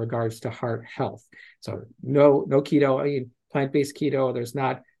last in regards to heart health. So no keto. I mean, plant-based keto, there's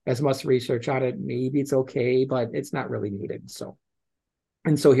not as much research on it. Maybe it's okay, but it's not really needed. So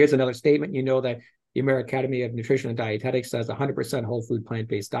here's another statement. You know that the American Academy of Nutrition and Dietetics says 100% whole food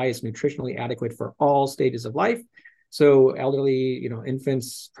plant-based diet is nutritionally adequate for all stages of life. So elderly,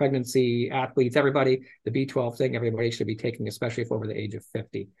 infants, pregnancy, athletes, everybody, the B12 thing, everybody should be taking, especially if over the age of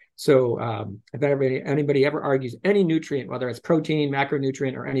 50. So if anybody ever argues any nutrient, whether it's protein,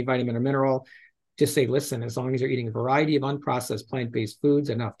 macronutrient, or any vitamin or mineral, just say, listen, as long as you're eating a variety of unprocessed plant-based foods,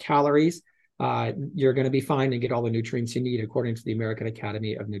 enough calories, you're going to be fine and get all the nutrients you need, according to the American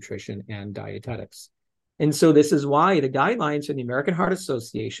Academy of Nutrition and Dietetics. And so this is why the guidelines from the American Heart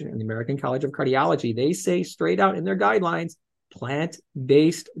Association and the American College of Cardiology, they say straight out in their guidelines,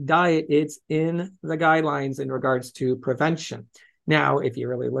 plant-based diet, it's in the guidelines in regards to prevention. Now, if you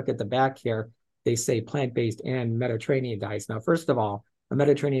really look at the back here, they say plant-based and Mediterranean diets. Now, first of all, a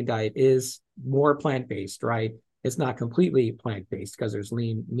Mediterranean diet is more plant-based, right? It's not completely plant-based because there's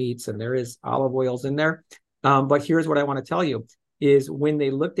lean meats and there is olive oils in there. But here's what I want to tell you is when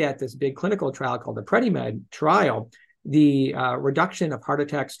they looked at this big clinical trial called the PREDIMED trial, the reduction of heart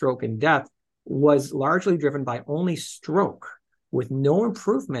attack, stroke, and death was largely driven by only stroke, with no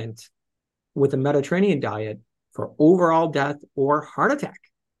improvement with a Mediterranean diet for overall death or heart attack.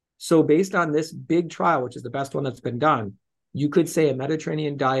 So based on this big trial, which is the best one that's been done, you could say a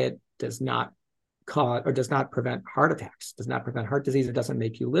Mediterranean diet does not cause or does not prevent heart attacks, does not prevent heart disease. It doesn't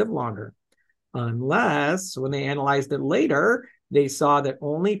make you live longer. Unless when they analyzed it later, they saw that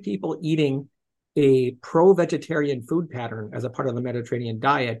only people eating a pro-vegetarian food pattern as a part of the Mediterranean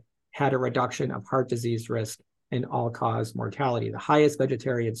diet had a reduction of heart disease risk and all-cause mortality, the highest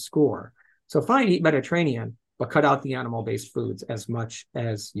vegetarian score. So fine, eat Mediterranean, but cut out the animal-based foods as much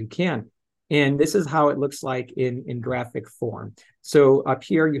as you can. And this is how it looks like in graphic form. So up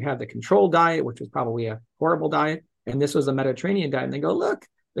here, you have the control diet, which was probably a horrible diet. And this was a Mediterranean diet. And they go, look,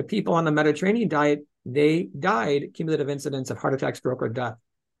 the people on the Mediterranean diet, they died, cumulative incidence of heart attack, stroke, or death.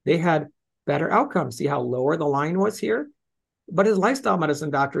 They had better outcomes. See how lower the line was here? But as lifestyle medicine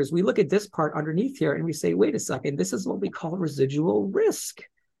doctors, we look at this part underneath here and we say, wait a second, this is what we call residual risk.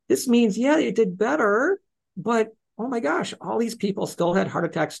 This means, yeah, it did better, but oh my gosh, all these people still had heart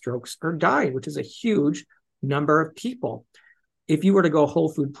attacks, strokes, or died, which is a huge number of people. If you were to go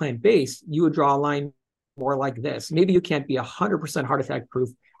whole food plant-based, you would draw a line more like this. Maybe you can't be 100% heart attack proof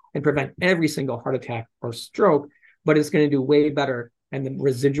and prevent every single heart attack or stroke, but it's going to do way better. And the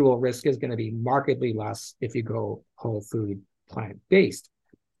residual risk is going to be markedly less if you go whole food plant-based.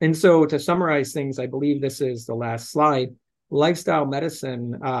 And so to summarize things, I believe this is the last slide. Lifestyle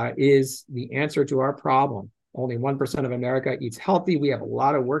medicine is the answer to our problem. Only 1% of America eats healthy. We have a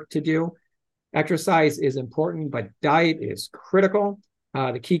lot of work to do. Exercise is important, but diet is critical.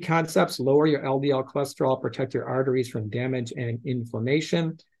 The key concepts: lower your LDL cholesterol, protect your arteries from damage and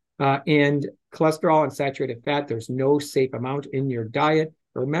inflammation. And cholesterol and saturated fat, there's no safe amount in your diet.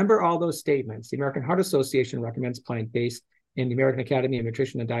 Remember all those statements. The American Heart Association recommends plant-based. In the American Academy of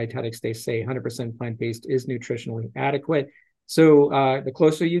Nutrition and Dietetics, they say 100% plant-based is nutritionally adequate. So the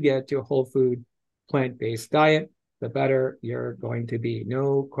closer you get to a whole food plant-based diet, the better you're going to be.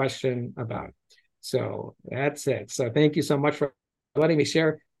 No question about it. So that's it. So thank you so much for letting me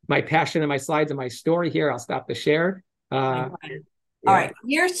share my passion and my slides and my story here. I'll stop the share. All right.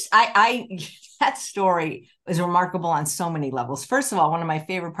 Here's that story is remarkable on so many levels. First of all, one of my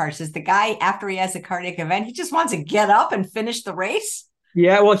favorite parts is the guy, after he has a cardiac event, he just wants to get up and finish the race.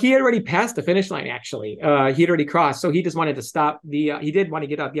 Yeah, well, he had already passed the finish line, actually. He had already crossed. So he just wanted to stop he did want to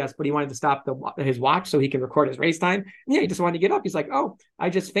get up, yes, but he wanted to stop his watch so he can record his race time. Yeah, he just wanted to get up. He's like, oh, I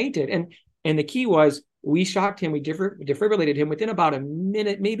just fainted. And the key was we shocked him. We defibrillated him within about a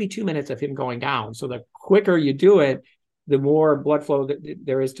minute, maybe 2 minutes of him going down. So the quicker you do it, the more blood flow that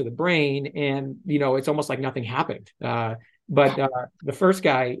there is to the brain. And, it's almost like nothing happened. But the first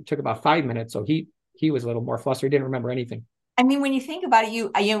guy took about 5 minutes. So he was a little more flustered. He didn't remember anything. I mean, when you think about it,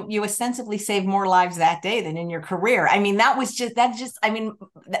 you ostensibly saved more lives that day than in your career. I mean, did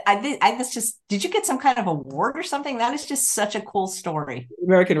you get some kind of award or something? That is just such a cool story. The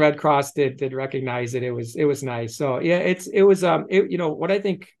American Red Cross did recognize it. It was nice. So yeah, it was what I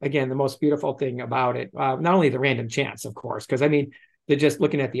think, again, the most beautiful thing about it, not only the random chance, of course, because I mean, they're just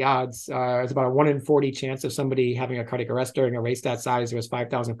looking at the odds. It's about a 1 in 40 chance of somebody having a cardiac arrest during a race that size. There was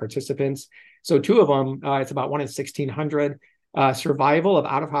 5,000 participants. So 2 of them, it's about 1 in 1,600. Survival of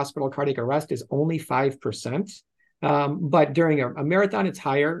out-of-hospital cardiac arrest is only 5%. But during a marathon, it's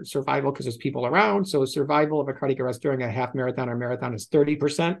higher survival because there's people around. So survival of a cardiac arrest during a half marathon or marathon is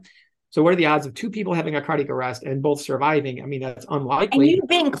 30%. So what are the odds of 2 people having a cardiac arrest and both surviving? I mean, that's unlikely. And you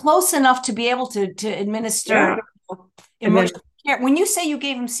being close enough to be able to administer emotional care. When you say you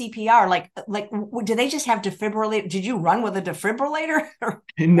gave him CPR, like, do they just have defibrillator? Did you run with a defibrillator?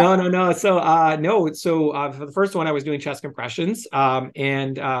 No. So no. So for the first one, I was doing chest compressions,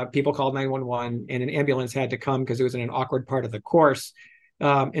 and people called 911, and an ambulance had to come because it was in an awkward part of the course.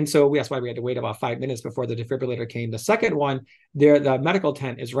 And so that's why we had to wait about 5 minutes before the defibrillator came. The second one, the medical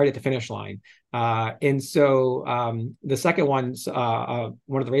tent is right at the finish line. And so the second one's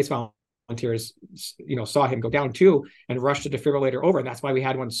one of the race volunteers, saw him go down too and rushed the defibrillator over. And that's why we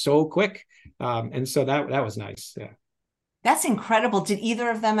had one so quick. And so that was nice. Yeah. That's incredible. Did either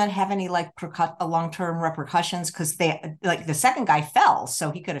of them have any long-term repercussions? Because the second guy fell,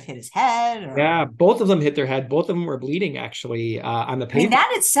 so he could have hit his head. Yeah, both of them hit their head. Both of them were bleeding actually on the pavement. I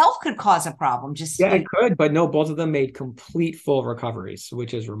mean, that itself could cause a problem. It could, but no, both of them made complete full recoveries,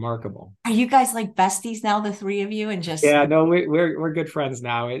 which is remarkable. Are you guys like besties now, the 3 of you, and just? Yeah, no, we're good friends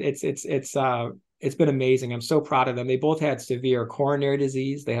now. It's been amazing. I'm so proud of them. They both had severe coronary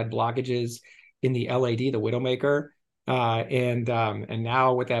disease. They had blockages in the LAD, the widowmaker. And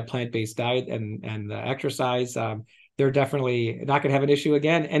now with that plant-based diet and the exercise, they're definitely not going to have an issue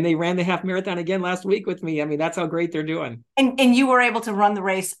again. And they ran the half marathon again last week with me. I mean, that's how great they're doing. And you were able to run the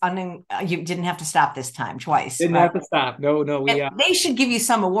race you didn't have to stop this time twice. Didn't have to stop. No. They should give you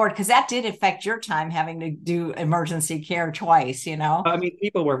some award because that did affect your time having to do emergency care twice, I mean,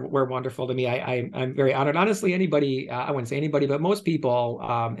 people were wonderful to me. I'm very honored. Honestly, anybody, I wouldn't say anybody, but most people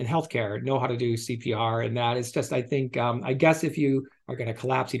in healthcare know how to do CPR. And that is just, I think, I guess if you are going to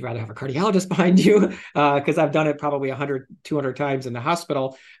collapse, you'd rather have a cardiologist behind you because I've done it probably 100, 200 times in the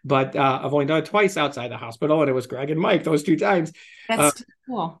hospital, but I've only done it twice outside the hospital, and it was Greg and Mike those 2 times. That's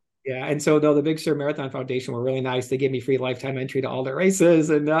cool. Yeah, and so the Big Sur Marathon Foundation were really nice. They gave me free lifetime entry to all their races,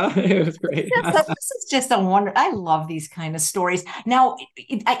 and it was great. This is just a wonder. I love these kind of stories. Now,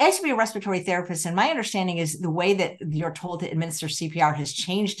 I used to be a respiratory therapist, and my understanding is the way that you're told to administer CPR has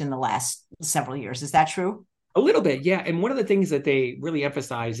changed in the last several years. Is that true? A little bit, yeah. And one of the things that they really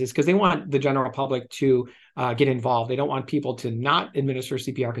emphasize is because they want the general public to get involved. They don't want people to not administer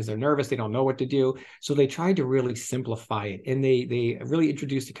CPR because they're nervous. They don't know what to do. So they tried to really simplify it. And they really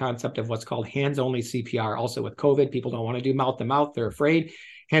introduced the concept of what's called hands-only CPR. Also with COVID, people don't want to do mouth-to-mouth. They're afraid.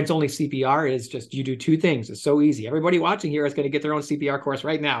 Hands-only CPR is just you do 2 things. It's so easy. Everybody watching here is going to get their own CPR course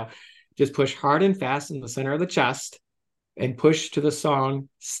right now. Just push hard and fast in the center of the chest and push to the song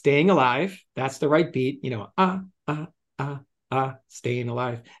Staying Alive. That's the right beat, staying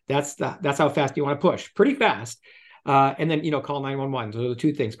alive. That's how fast you want to push, pretty fast. And then, call 911. Those are the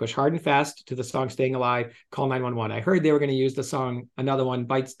 2 things. Push hard and fast to the song Staying Alive, call 911. I heard they were going to use the song Another One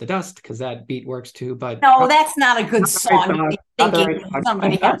Bites the Dust because that beat works too, but no, that's not a good song.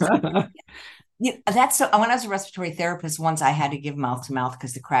 Somebody else. That's so. When I was a respiratory therapist, once I had to give mouth to mouth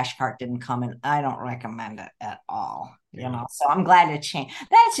because the crash cart didn't come, and I don't recommend it at all. So I'm glad it changed.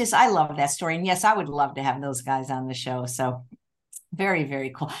 I love that story, and yes, I would love to have those guys on the show. So very,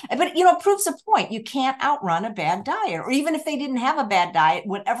 very cool. But it proves a point. You can't outrun a bad diet, or even if they didn't have a bad diet,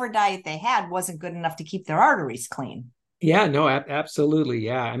 whatever diet they had wasn't good enough to keep their arteries clean. Yeah, no, absolutely.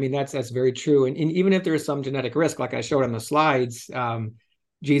 Yeah, I mean that's very true. And even if there is some genetic risk, like I showed on the slides.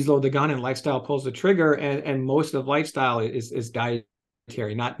 G's load the gun and lifestyle pulls the trigger, and most of lifestyle is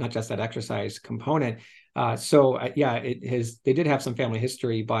dietary, not just that exercise component. They did have some family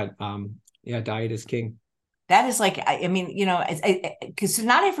history, but diet is king. That is because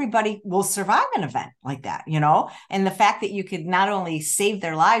not everybody will survive an event like that, and the fact that you could not only save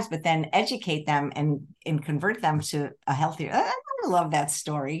their lives, but then educate them and convert them to a healthier. I love that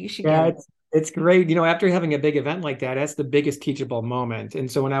story. You should. It's great. After having a big event like that, that's the biggest teachable moment. And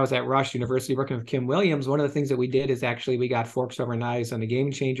so when I was at Rush University working with Kim Williams, one of the things that we did is actually we got forks over knives on the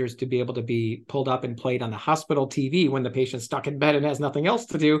game changers to be able to be pulled up and played on the hospital TV when the patient's stuck in bed and has nothing else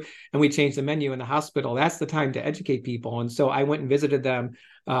to do. And we changed the menu in the hospital. That's the time to educate people. And so I went and visited them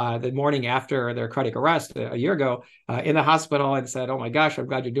the morning after their cardiac arrest a year ago in the hospital and said, "Oh my gosh, I'm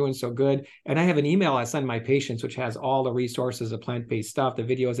glad you're doing so good." And I have an email I send my patients, which has all the resources of plant-based stuff, the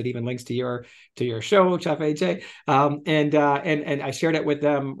videos, it even links to your show, Chef AJ. And I shared it with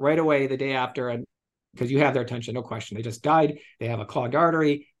them right away the day after. And because you have their attention, no question. They just died. They have a clogged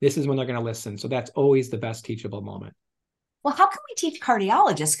artery. This is when they're going to listen. So that's always the best teachable moment. Well, how can we teach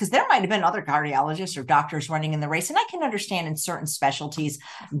cardiologists? Because there might have been other cardiologists or doctors running in the race. And I can understand in certain specialties,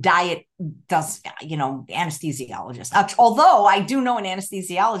 diet does, anesthesiologist. Although I do know an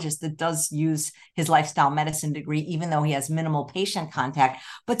anesthesiologist that does use his lifestyle medicine degree, even though he has minimal patient contact.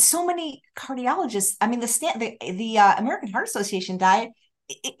 But so many cardiologists, I mean, the American Heart Association diet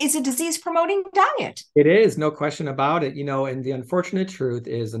is a disease promoting diet. It is, no question about it. And the unfortunate truth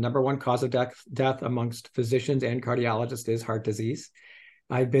is the number one cause of death amongst physicians and cardiologists is heart disease.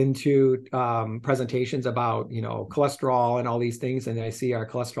 I've been to presentations about, cholesterol and all these things, and I see our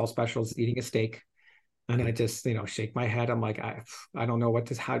cholesterol specialists eating a steak, and I just, shake my head. I'm like, I don't know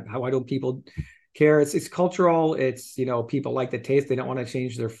why don't people care? It's cultural. It's, people like the taste. They don't want to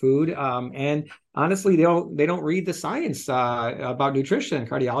change their food. And honestly, they don't read the science about nutrition.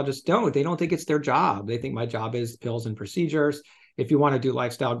 Cardiologists don't. They don't think it's their job. They think my job is pills and procedures. If you want to do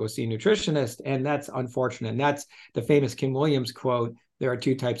lifestyle, go see a nutritionist. And that's unfortunate. And that's the famous Kim Williams quote. There are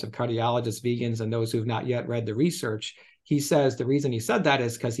two types of cardiologists, vegans, and those who've not yet read the research. He says the reason he said that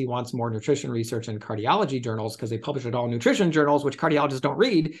is because he wants more nutrition research in cardiology journals, because they publish it all in nutrition journals, which cardiologists don't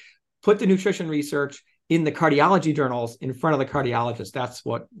read. Put the nutrition research in the cardiology journals in front of the cardiologist. That's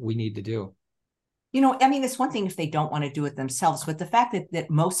what we need to do. It's one thing if they don't want to do it themselves, but the fact that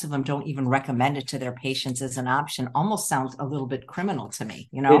most of them don't even recommend it to their patients as an option almost sounds a little bit criminal to me,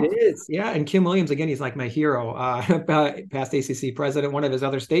 It is, yeah. And Kim Williams, again, he's like my hero, past ACC president. One of his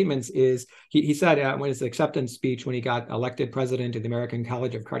other statements is, he said when his acceptance speech, when he got elected president of the American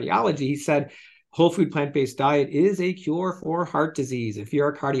College of Cardiology, he said, whole food plant-based diet is a cure for heart disease. If you're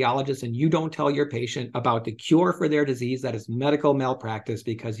a cardiologist and you don't tell your patient about the cure for their disease, that is medical malpractice,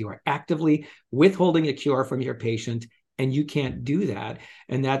 because you are actively withholding a cure from your patient, and you can't do that.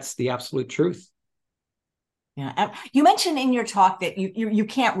 And that's the absolute truth. Yeah. You mentioned in your talk that you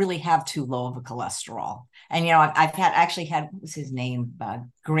can't really have too low of a cholesterol. And, I've had, what's his name?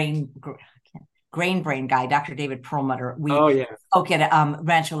 Grain Brain guy, Dr. David Perlmutter. We spoke at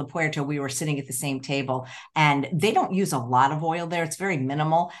Rancho La Puerta. We were sitting at the same table, and they don't use a lot of oil there. It's very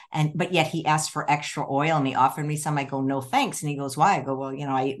minimal. But yet he asked for extra oil, and he offered me some. I go, "No, thanks." And he goes, "Why?" I go, "Well,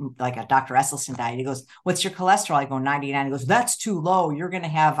 I eat like a Dr. Esselstyn diet." He goes, "What's your cholesterol?" I go, 99. He goes, "That's too low. You're going to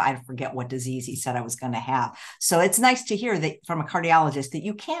have," I forget what disease he said I was going to have. So it's nice to hear that from a cardiologist that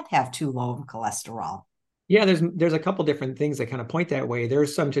you can't have too low of cholesterol. Yeah, there's a couple different things that kind of point that way.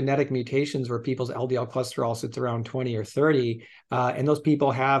 There's some genetic mutations where people's LDL cholesterol sits around 20 or 30, and those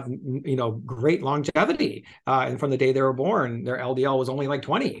people have, great longevity. And from the day they were born, their LDL was only like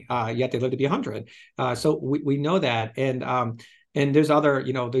 20, yet they lived to be 100. So we know that. And there's other,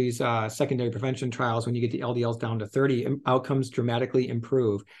 these secondary prevention trials, when you get the LDLs down to 30, outcomes dramatically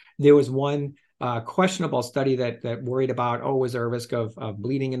improve. There was one questionable study that worried about, was there a risk of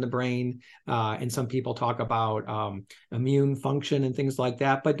bleeding in the brain? And some people talk about immune function and things like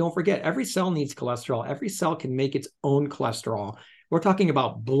that. But don't forget, every cell needs cholesterol. Every cell can make its own cholesterol. We're talking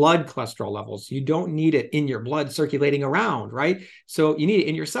about blood cholesterol levels. You don't need it in your blood circulating around, right? So you need it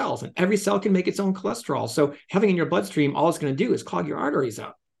in your cells, and every cell can make its own cholesterol. So having it in your bloodstream, all it's going to do is clog your arteries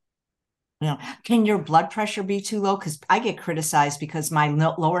up. Can your blood pressure be too low? Because I get criticized because my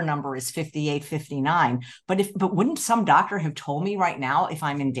lower number is 58, 59. But wouldn't some doctor have told me right now if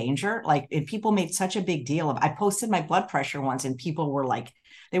I'm in danger? Like, if people made such a big deal of, I posted my blood pressure once, and people were like,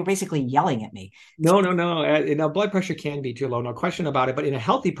 they were basically yelling at me. No. Blood pressure can be too low, no question about it. But in a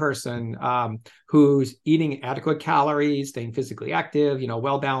healthy person who's eating adequate calories, staying physically active,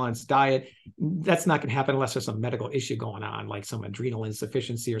 well-balanced diet, that's not going to happen unless there's some medical issue going on, like some adrenal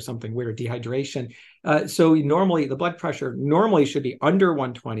insufficiency or something weird, dehydration. So normally the blood pressure should be under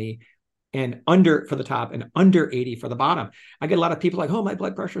 120 and under for the top and under 80 for the bottom. I get a lot of people like, "Oh, my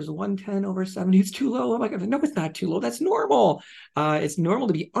blood pressure is 110/70. It's too low." I'm like, "No, it's not too low. That's normal. It's normal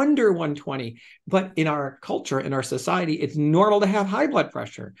to be under 120. But in our culture, in our society, it's normal to have high blood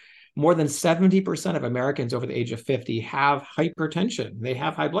pressure. more than 70% of Americans over the age of 50 have hypertension. They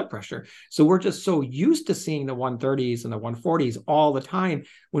have high blood pressure. So we're just so used to seeing the 130s and the 140s all the time.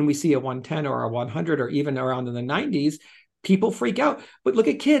 When we see a 110 or a 100 or even around in the 90s, people freak out. But look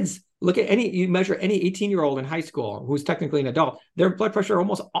at kids. Look at you measure any 18-year-old in high school who's technically an adult, their blood pressure are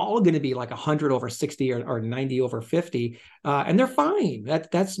almost all going to be like 100 over 60 or 90 over 50. And they're fine.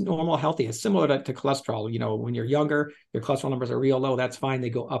 That's normal, healthy. It's similar to cholesterol. You know, when you're younger, your cholesterol numbers are real low. That's fine.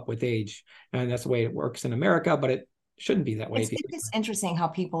 They go up with age. And that's the way it works in America, but it shouldn't be that way. It's interesting how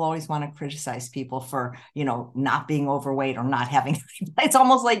people always want to criticize people for, you know, not being overweight or not having, it's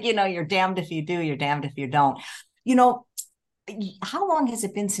almost like, you know, you're damned if you do, you're damned if you don't. You know, how long has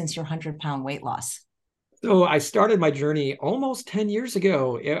it been since your 100-pound weight loss? So I started my journey almost 10 years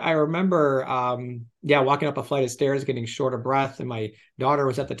ago. I remember, walking up a flight of stairs, getting short of breath, and my daughter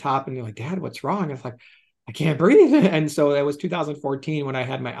was at the top, and they're like, "Dad, what's wrong?" And I was like, "I can't breathe." And so that was 2014 when I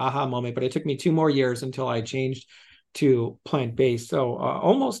had my aha moment, but it took me 2 more years until I changed to plant-based. So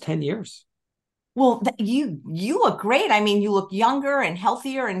almost 10 years. Well, you look great. I mean, you look younger and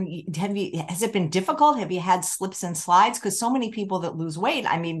healthier. And has it been difficult? Have you had slips and slides? Because so many people that lose weight,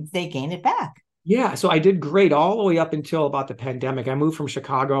 I mean, they gain it back. Yeah, so I did great all the way up until about the pandemic. I moved from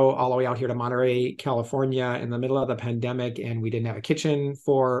Chicago all the way out here to Monterey, California in the middle of the pandemic, and we didn't have a kitchen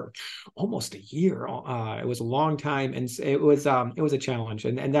for almost a year. It was a long time, and it was a challenge,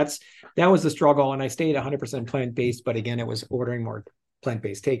 and that was the struggle. And I stayed 100% plant-based, but again, it was ordering more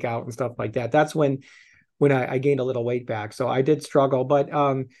plant-based takeout and stuff like that. That's when I gained a little weight back. So I did struggle, but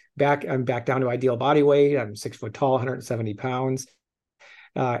I'm back down to ideal body weight. I'm 6 foot tall, 170 pounds.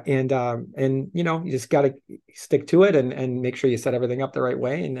 And you know, you just got to stick to it and make sure you set everything up the right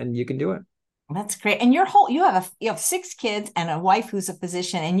way, and you can do it. That's great. And you have 6 kids and a wife who's a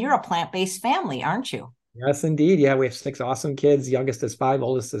physician, and you're a plant-based family, aren't you? Yes, indeed. Yeah, we have 6 awesome kids. Youngest is 5,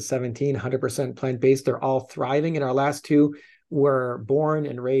 oldest is 17, 100% plant-based. They're all thriving. And our last 2 were born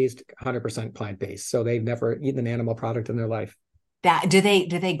and raised 100% plant-based. So they've never eaten an animal product in their life. Do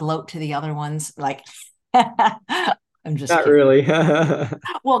they gloat to the other ones? Like, I'm just not kidding. Really.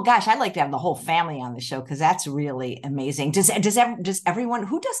 Well, gosh, I'd like to have the whole family on the show because that's really amazing. Does everyone,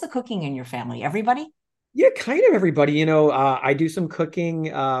 who does the cooking in your family? Everybody? Yeah, kind of everybody. You know, I do some cooking.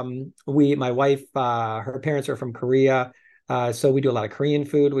 My wife, her parents are from Korea. So we do a lot of Korean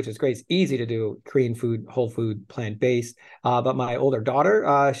food, which is great. It's easy to do Korean food, whole food, plant-based. But my older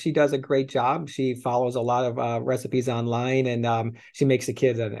daughter, she does a great job. She follows a lot of recipes online, and she makes the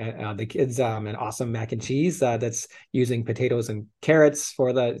kids an awesome mac and cheese that's using potatoes and carrots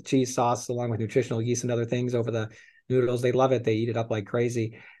for the cheese sauce, along with nutritional yeast and other things over the noodles. They love it. They eat it up like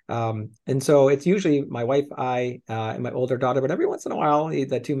crazy. And so it's usually my wife, and my older daughter, but every once in a while,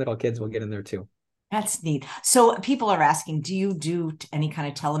 the 2 middle kids will get in there too. That's neat. So people are asking, do you do any kind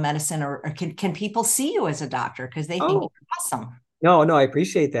of telemedicine, or can people see you as a doctor because they think you're awesome? No, I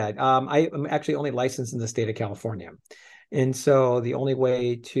appreciate that. I am actually only licensed in the state of California. And so the only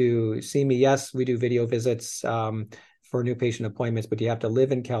way to see me, yes, we do video visits for new patient appointments, but you have to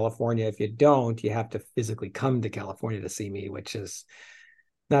live in California. If you don't, you have to physically come to California to see me, which is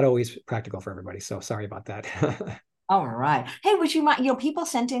not always practical for everybody. So sorry about that. All right. Hey, would you mind, you know, people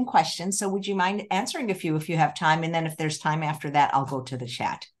sent in questions, so would you mind answering a few if you have time? And then if there's time after that, I'll go to the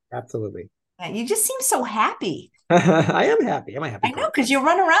chat. Absolutely. You just seem so happy. I am happy. I'm a happy. I know, because you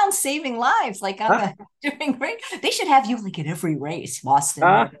run around saving lives, like doing great. They should have you like at every race, Boston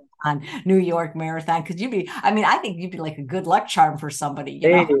Marathon, New York Marathon, because I think you'd be like a good luck charm for somebody, you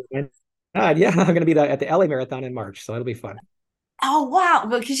know? Yeah, I'm going to be at the LA Marathon in March, so it'll be fun. Oh, wow.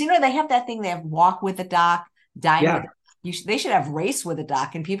 Because, you know, they have that thing, they have walk with a doc, dine with a doc. They should have race with a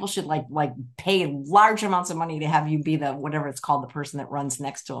doc, and people should like pay large amounts of money to have you be the, whatever it's called, the person that runs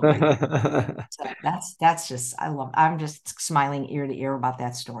next to them. So that's just, I'm just smiling ear to ear about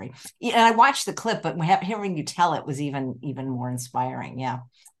that story. And I watched the clip, but hearing you tell it was even more inspiring. Yeah.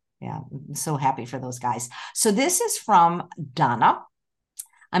 I'm so happy for those guys. So this is from Donna.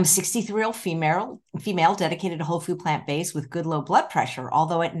 I'm a 63-year-old female dedicated to whole food plant-based with good low blood pressure.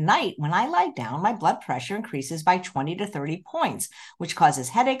 Although at night, when I lie down, my blood pressure increases by 20 to 30 points, which causes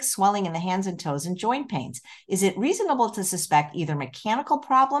headaches, swelling in the hands and toes, and joint pains. Is it reasonable to suspect either mechanical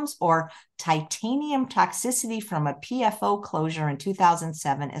problems or titanium toxicity from a PFO closure in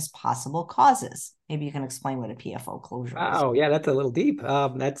 2007 as possible causes? Maybe you can explain what a PFO closure is. Oh, yeah, that's a little deep.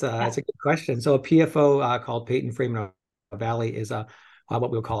 That's a good question. So a PFO called patent foramen valley is what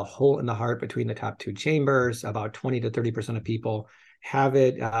we'll call a hole in the heart between the top 2 chambers. About 20 to 30% of people have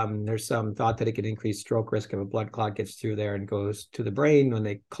it. There's some thought that it could increase stroke risk if a blood clot gets through there and goes to the brain when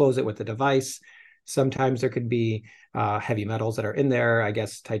they close it with the device. Sometimes there could be heavy metals that are in there, I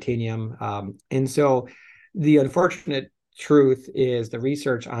guess titanium. And so the unfortunate truth is the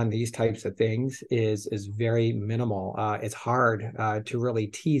research on these types of things is very minimal. It's hard to really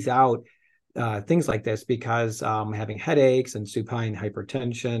tease out things like this because having headaches and supine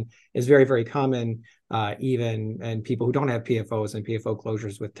hypertension is very, very common, even in people who don't have PFOs and PFO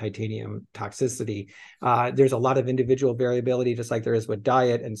closures with titanium toxicity. There's a lot of individual variability, just like there is with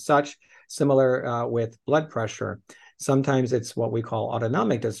diet and such, similar with blood pressure. Sometimes it's what we call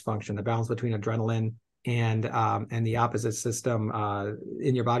autonomic dysfunction, the balance between adrenaline and the opposite system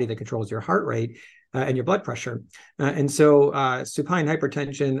in your body that controls your heart rate and your blood pressure. And so supine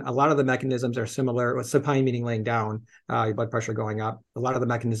hypertension, a lot of the mechanisms are similar, with supine meaning laying down, your blood pressure going up. A lot of the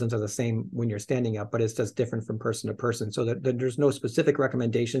mechanisms are the same when you're standing up, but it's just different from person to person. So that there's no specific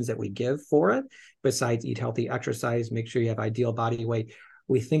recommendations that we give for it, besides eat healthy, exercise, make sure you have ideal body weight.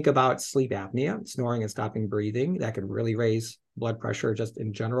 We think about sleep apnea, snoring and stopping breathing. That can really raise blood pressure just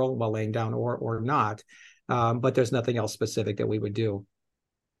in general while laying down or not. But there's nothing else specific that we would do.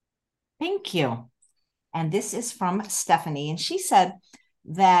 Thank you. And this is from Stephanie. And she said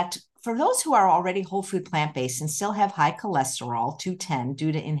that for those who are already whole food plant-based and still have high cholesterol, 210,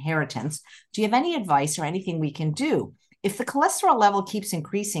 due to inheritance, do you have any advice or anything we can do? If the cholesterol level keeps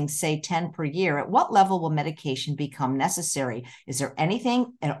increasing, say 10 per year, at what level will medication become necessary? Is there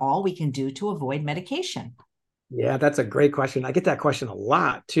anything at all we can do to avoid medication? Yeah, that's a great question. I get that question a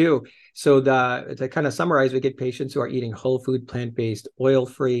lot too. So to kind of summarize, we get patients who are eating whole food, plant-based,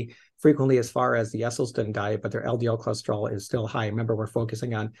 oil-free, frequently as far as the Esselstyn diet, but their LDL cholesterol is still high. Remember, we're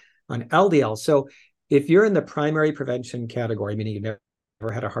focusing on LDL. So if you're in the primary prevention category, meaning you never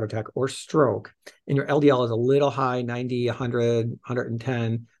had a heart attack or stroke, and your LDL is a little high, 90, 100,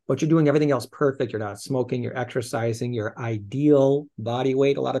 110, but you're doing everything else perfect, you're not smoking, you're exercising, your ideal body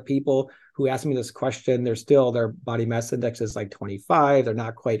weight. A lot of people who ask me this question, their body mass index is like 25. They're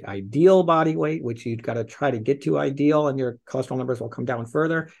not quite ideal body weight, which you've got to try to get to ideal, and your cholesterol numbers will come down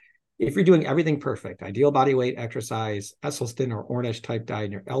further. If you're doing everything perfect, ideal body weight, exercise, Esselstyn or Ornish type diet,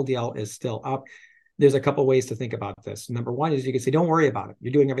 and your LDL is still up, there's a couple ways to think about this. Number one is you can say, don't worry about it.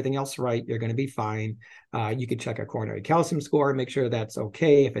 You're doing everything else right. You're going to be fine. You could check a coronary calcium score, make sure that's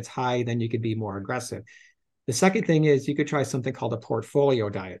okay. If it's high, then you could be more aggressive. The second thing is you could try something called a portfolio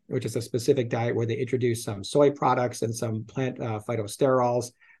diet, which is a specific diet where they introduce some soy products and some plant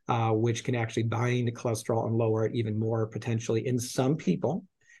phytosterols, which can actually bind cholesterol and lower it even more potentially in some people.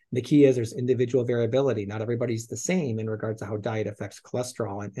 The key is there's individual variability. Not everybody's the same in regards to how diet affects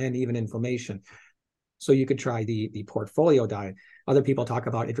cholesterol and even inflammation. So you could try the portfolio diet. Other people talk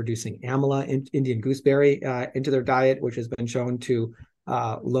about introducing amla, Indian gooseberry, into their diet, which has been shown to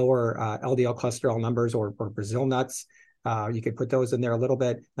lower LDL cholesterol numbers, or Brazil nuts. You could put those in there a little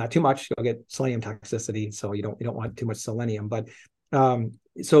bit, not too much. You'll get selenium toxicity, so you don't want too much selenium. But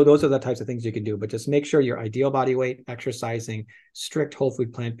so those are the types of things you can do. But just make sure your ideal body weight, exercising, strict whole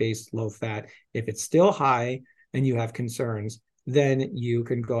food, plant-based, low fat. If it's still high and you have concerns, then you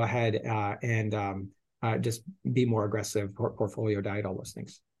can go ahead and just be more aggressive, portfolio diet, all those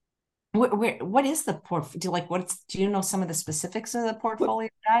things. What is the portfolio? Do you know some of the specifics of the portfolio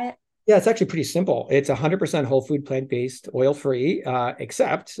diet? Yeah, it's actually pretty simple. It's 100% whole food, plant-based, oil-free,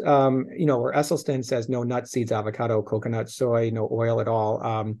 except, where Esselstyn says no nuts, seeds, avocado, coconut, soy, no oil at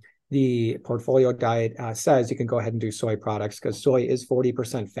all. The portfolio diet says you can go ahead and do soy products because soy is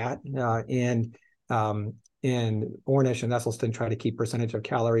 40% fat, and Ornish and Esselstyn try to keep percentage of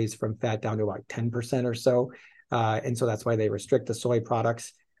calories from fat down to about 10% or so. And so that's why they restrict the soy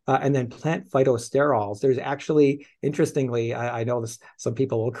products. And then plant phytosterols. There's actually, interestingly, I know some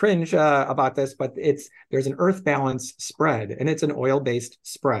people will cringe about this, but there's an earth balance spread, and it's an oil-based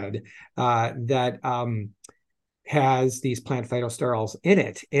spread that has these plant phytosterols in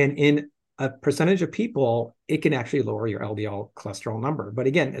it. And in a percentage of people, it can actually lower your LDL cholesterol number. But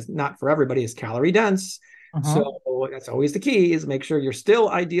again, it's not for everybody. It's calorie dense. So that's always the key, is make sure you're still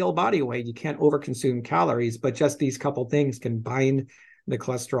ideal body weight. You can't overconsume calories, but just these couple things can bind the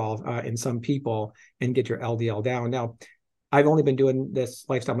cholesterol in some people and get your LDL down. Now, I've only been doing this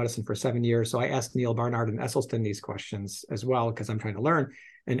lifestyle medicine for 7 years. So I asked Neil Barnard and Esselstyn these questions as well, because I'm trying to learn.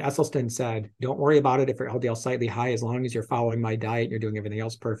 And Esselstyn said, don't worry about it if your LDL is slightly high, as long as you're following my diet, you're doing everything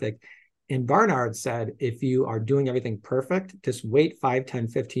else perfect. And Barnard said, if you are doing everything perfect, just wait 5, 10,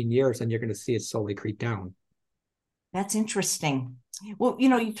 15 years, and you're going to see it slowly creep down. That's interesting. Well,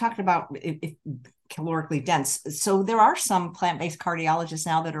 you talked about it calorically dense. So there are some plant-based cardiologists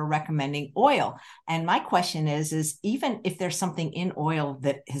now that are recommending oil. And my question is even if there's something in oil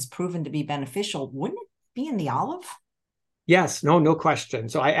that has proven to be beneficial, wouldn't it be in the olive? Yes, no question.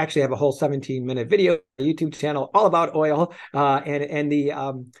 So I actually have a whole 17-minute video YouTube channel all about oil, and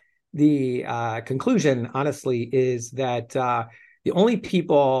the conclusion, honestly, is that the only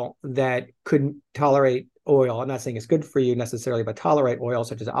people that couldn't tolerate oil, I'm not saying it's good for you necessarily, but tolerate oil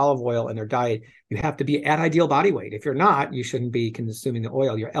such as olive oil in their diet, you have to be at ideal body weight. If you're not, you shouldn't be consuming the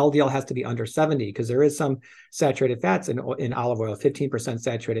oil. Your LDL has to be under 70 because there is some saturated fats in olive oil, 15%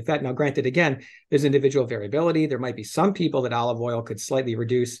 saturated fat. Now, granted, again, there's individual variability. There might be some people that olive oil could slightly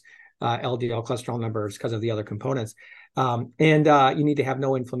reduce LDL cholesterol numbers because of the other components. And you need to have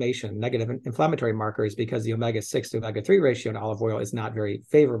no inflammation, negative inflammatory markers, because the omega-6 to omega-3 ratio in olive oil is not very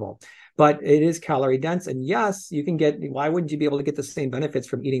favorable. But it is calorie dense. And yes, you can get, why wouldn't you be able to get the same benefits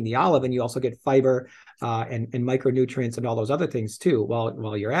from eating the olive? And you also get fiber and micronutrients and all those other things too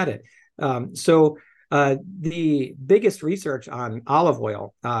while you're at it. So the biggest research on olive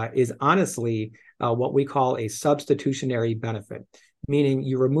oil is honestly what we call a substitutionary benefit, meaning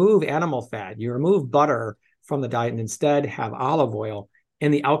you remove animal fat, you remove butter from the diet and instead have olive oil,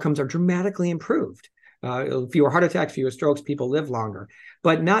 and the outcomes are dramatically improved. Fewer heart attacks, fewer strokes, people live longer,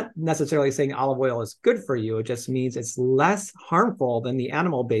 but not necessarily saying olive oil is good for you. It just means it's less harmful than the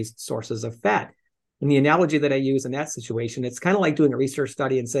animal-based sources of fat. And the analogy that I use in that situation, it's kind of like doing a research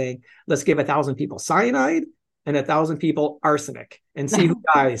study and saying, let's give 1,000 people cyanide and 1,000 people arsenic and see who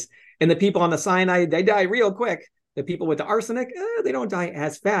dies. And the people on the cyanide, they die real quick. The people with the arsenic, they don't die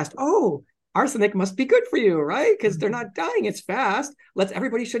as fast. Oh, arsenic must be good for you, right? Because they're not dying as fast.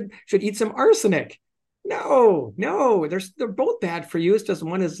 Everybody should eat some arsenic. No, they're both bad for you. It's just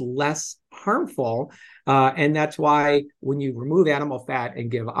one is less harmful. And that's why when you remove animal fat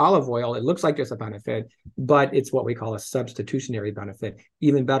and give olive oil, it looks like there's a benefit, but it's what we call a substitutionary benefit.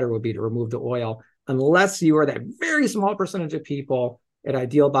 Even better would be to remove the oil, unless you are that very small percentage of people at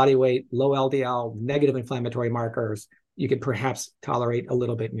ideal body weight, low LDL, negative inflammatory markers, you could perhaps tolerate a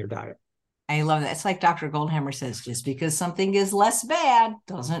little bit in your diet. I love that. It's like Dr. Goldhammer says, just because something is less bad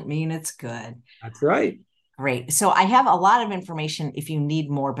doesn't mean it's good. That's right. Great. So I have a lot of information if you need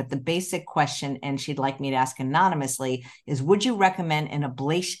more, but the basic question, and she'd like me to ask anonymously, is would you recommend an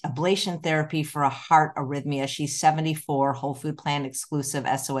ablation therapy for a heart arrhythmia? She's 74, whole food plan exclusive,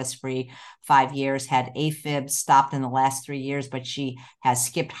 SOS free, 5 years, had AFib, stopped in the last 3 years, but she has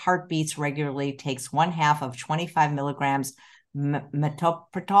skipped heartbeats regularly, takes 1/2 of 25 milligrams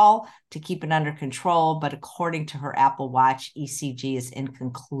metoprolol to keep it under control, but according to her Apple Watch, ECG is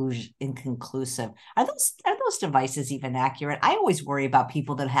inconclusive. Are those devices even accurate? I always worry about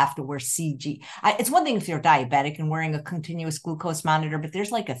people that have to wear CG. It's one thing if you're diabetic and wearing a continuous glucose monitor, but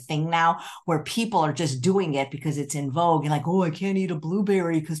there's like a thing now where people are just doing it because it's in vogue and like, oh, I can't eat a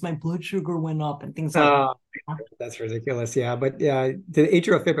blueberry because my blood sugar went up and things like that. That's ridiculous. Yeah, but the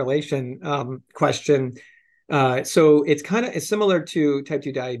atrial fibrillation question. So it's similar to type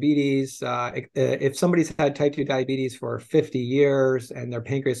 2 diabetes. If somebody's had type 2 diabetes for 50 years and their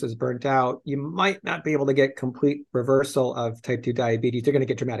pancreas is burnt out, you might not be able to get complete reversal of type 2 diabetes. You're going to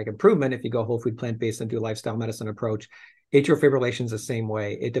get dramatic improvement if you go whole food plant-based and do a lifestyle medicine approach. Atrial fibrillation is the same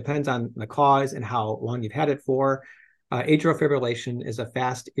way. It depends on the cause and how long you've had it for. Atrial fibrillation is a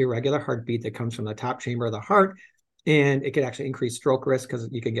fast, irregular heartbeat that comes from the top chamber of the heart, and it can actually increase stroke risk because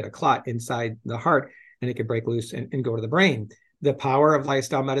you can get a clot inside the heart, and it can break loose and go to the brain. The power of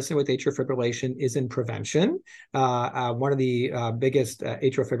lifestyle medicine with atrial fibrillation is in prevention. One of the biggest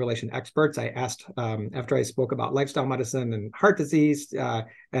atrial fibrillation experts, I asked after I spoke about lifestyle medicine and heart disease at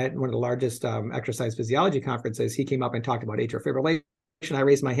one of the largest exercise physiology conferences, he came up and talked about atrial fibrillation. I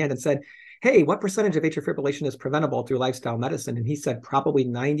raised my hand and said, hey, what percentage of atrial fibrillation is preventable through lifestyle medicine? And he said probably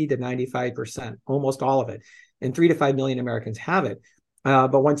 90 to 95%, almost all of it. And 3 to 5 million Americans have it.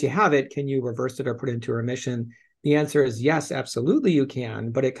 But once you have it, can you reverse it or put it into remission? The answer is yes, absolutely you can,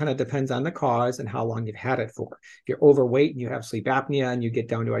 but it kind of depends on the cause and how long you've had it for. If you're overweight and you have sleep apnea and you get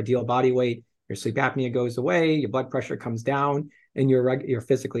down to ideal body weight, your sleep apnea goes away, your blood pressure comes down, and you're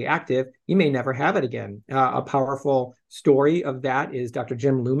physically active, you may never have it again. A powerful story of that is Dr.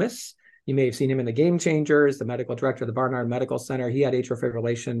 Jim Loomis. You may have seen him in the Game Changers, the medical director of the Barnard Medical Center. He had atrial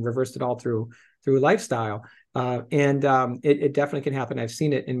fibrillation, reversed it all through lifestyle. It definitely can happen. I've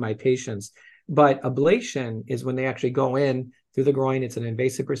seen it in my patients. But ablation is when they actually go in through the groin. It's an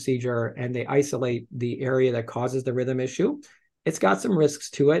invasive procedure, and they isolate the area that causes the rhythm issue. It's got some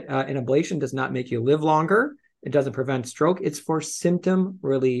risks to it. An ablation does not make you live longer. It doesn't prevent stroke. It's for symptom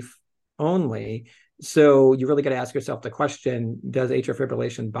relief only. So you really got to ask yourself the question, does atrial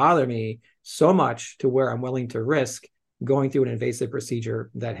fibrillation bother me so much to where I'm willing to risk going through an invasive procedure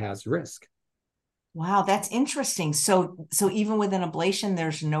that has risk? Wow, that's interesting. So even with an ablation,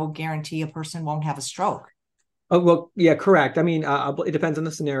 there's no guarantee a person won't have a stroke. Oh, well, yeah, correct. I mean, it depends on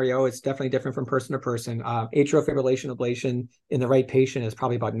the scenario. It's definitely different from person to person. Atrial fibrillation ablation in the right patient is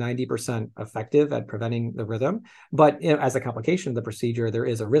probably about 90% effective at preventing the rhythm. But as a complication of the procedure, there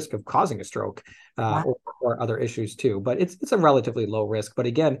is a risk of causing a stroke or other issues too. But it's a relatively low risk. But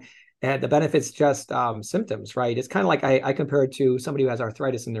again, the benefit's just symptoms, right? It's kind of like I compare it to somebody who has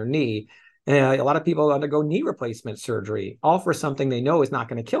arthritis in their knee. A lot of people undergo knee replacement surgery, all for something they know is not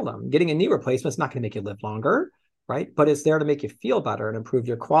going to kill them. Getting a knee replacement is not going to make you live longer, right? But it's there to make you feel better and improve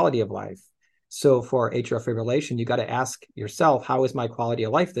your quality of life. So for atrial fibrillation, you got to ask yourself, how is my quality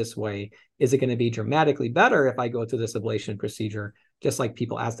of life this way? Is it going to be dramatically better if I go through this ablation procedure? Just like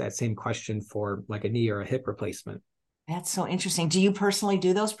people ask that same question for like a knee or a hip replacement. That's so interesting. Do you personally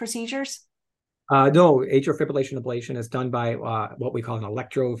do those procedures? No, atrial fibrillation ablation is done by what we call an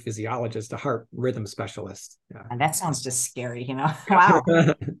electrophysiologist, a heart rhythm specialist. Yeah. And that sounds just scary, Wow.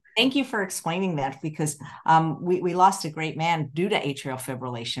 Thank you for explaining that, because we lost a great man due to atrial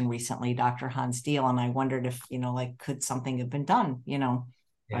fibrillation recently, Dr. Hans Deal, and I wondered if, like, could something have been done,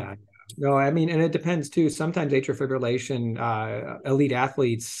 Yeah. No, I mean, and it depends too. Sometimes atrial fibrillation, elite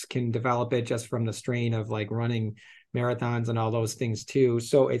athletes can develop it just from the strain of like running marathons and all those things too.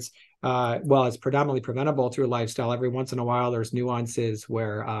 So it's it's predominantly preventable through lifestyle. Every once in a while, there's nuances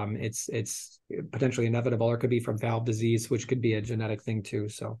where it's potentially inevitable, or it could be from valve disease, which could be a genetic thing too.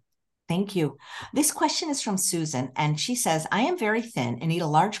 So. Thank you. This question is from Susan, and she says, I am very thin and eat a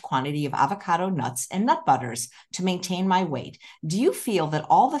large quantity of avocado nuts and nut butters to maintain my weight. Do you feel that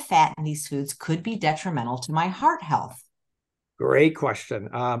all the fat in these foods could be detrimental to my heart health? Great question.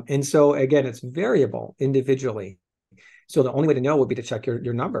 And so again, it's variable individually. So the only way to know would be to check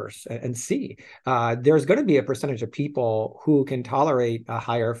your numbers and see. There's going to be a percentage of people who can tolerate a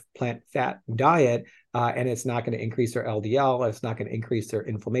higher plant fat diet, and it's not going to increase their LDL. It's not going to increase their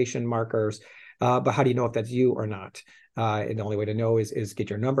inflammation markers. But how do you know if that's you or not? And the only way to know is get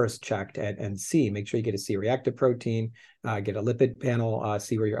your numbers checked and see. Make sure you get a C-reactive protein, get a lipid panel,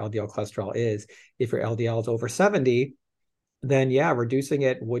 see where your LDL cholesterol is. If your LDL is over 70, then yeah, reducing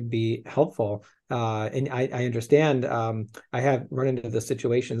it would be helpful. And I understand. I have run into the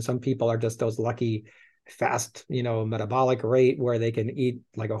situation. Some people are just those lucky, fast, metabolic rate where they can eat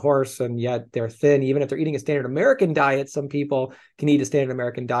like a horse, and yet they're thin. Even if they're eating a standard American diet, some people can eat a standard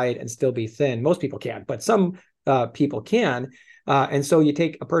American diet and still be thin. Most people can't, but some people can. And so you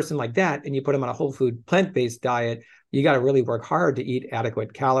take a person like that and you put them on a whole food plant-based diet. You got to really work hard to eat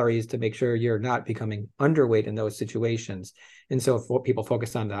adequate calories to make sure you're not becoming underweight in those situations. And so if people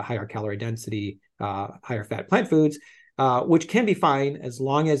focus on the higher calorie density, higher fat plant foods, which can be fine as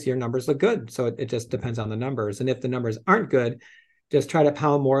long as your numbers look good. So it just depends on the numbers. And if the numbers aren't good, just try to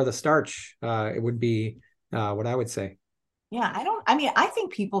pound more of the starch. It would be what I would say. Yeah, I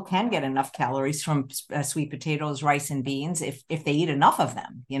think people can get enough calories from sweet potatoes, rice, and beans if they eat enough of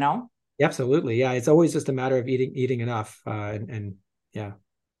them, Absolutely. Yeah. It's always just a matter of eating enough. And yeah.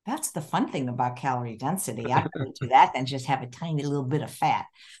 That's the fun thing about calorie density. I'd rather do that than just have a tiny little bit of fat.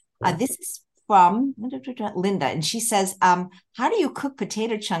 This is from Linda, and she says, how do you cook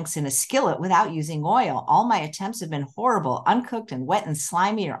potato chunks in a skillet without using oil? All my attempts have been horrible, uncooked and wet and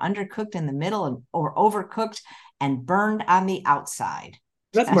slimy, or undercooked in the middle, or overcooked and burned on the outside.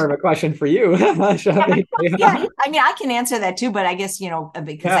 That's more of a question for you. Yeah, I can answer that too, but I guess,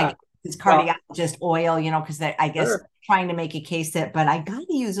 because it's cardiologist oil, because I guess trying to make a case that, but I got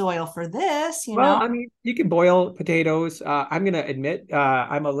to use oil for this, I mean, you can boil potatoes. I'm going to admit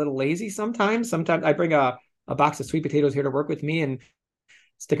I'm a little lazy sometimes. Sometimes I bring a box of sweet potatoes here to work with me and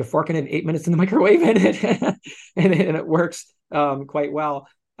stick a fork in it, 8 minutes in the microwave, and it works quite well.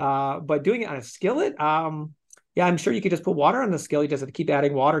 But doing it on a skillet, I'm sure you could just put water on the skillet. You just have to keep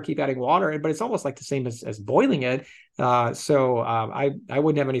adding water, but it's almost like the same as boiling it. So I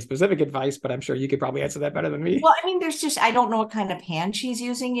wouldn't have any specific advice, but I'm sure you could probably answer that better than me. Well, I mean, I don't know what kind of pan she's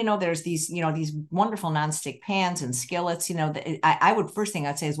using. There's these wonderful nonstick pans and skillets. First thing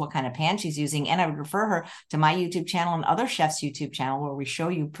I'd say is what kind of pan she's using. And I would refer her to my YouTube channel and other chefs' YouTube channel where we show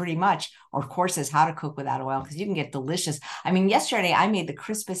you pretty much, or courses, how to cook without oil, because you can get delicious. I mean, yesterday I made the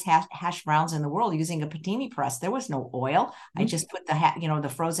crispest hash browns in the world using a panini press. There was no oil. Mm-hmm. I just put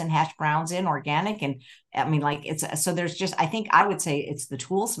the frozen hash browns in organic, and I mean, so there's just, I think I would say it's the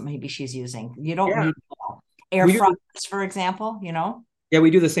tools maybe she's using. You don't need air fryers, for example, Yeah,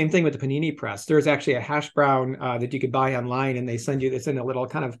 we do the same thing with the panini press. There's actually a hash brown that you could buy online, and it's in a little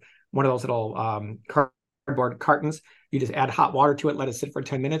kind of one of those little cardboard cartons. You just add hot water to it, let it sit for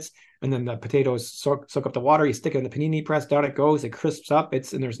 10 minutes, and then the potatoes soak up the water. You stick it in the panini press, down it goes, it crisps up. And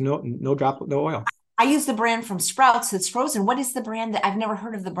there's no oil. I use the brand from Sprouts that's frozen. What is the brand that I've never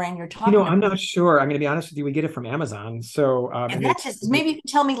heard of the brand you're talking about? I'm not sure. I'm going to be honest with you. We get it from Amazon. So And that just maybe you can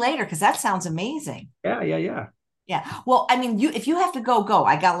tell me later because that sounds amazing. Yeah. Yeah. Well, I mean, if you have to go.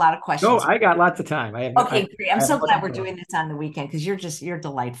 I got a lot of No, questions. I got lots of time. Okay, great. I'm so glad we're no doing this on the weekend because you're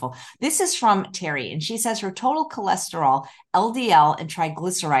delightful. This is from Terry, and she says her total cholesterol, LDL, and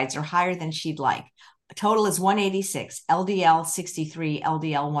triglycerides are higher than she'd like. Total is 186, LDL 63,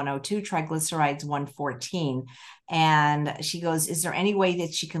 LDL 102, triglycerides 114. And she goes, is there any way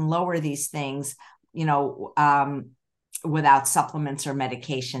that she can lower these things, without supplements or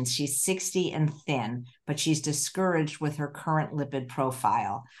medications? She's 60 and thin, but she's discouraged with her current lipid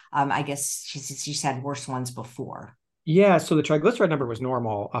profile. I guess she's had worse ones before. Yeah, so the triglyceride number was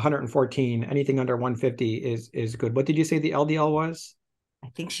normal, 114. Anything under 150 is good. What did you say the LDL was? I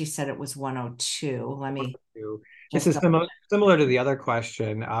think she said it was 102. Let me. This is similar to the other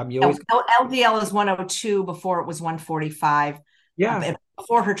question. LDL is 102. Before it was 145. Yeah.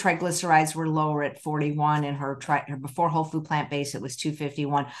 Before her triglycerides were lower at 41, and her before whole food plant-based, it was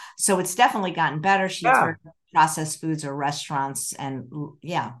 251. So it's definitely gotten better. She eats very processed foods or restaurants, and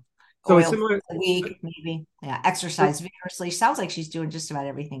so oil it's similar a week, maybe. Yeah, exercise vigorously. Sounds like she's doing just about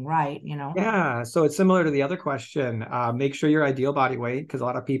everything right, Yeah, so it's similar to the other question. Make sure your ideal body weight, because a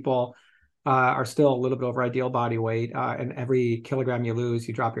lot of people are still a little bit over ideal body weight, and every kilogram you lose,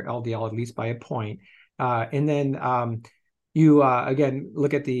 you drop your LDL at least by a point. And then you again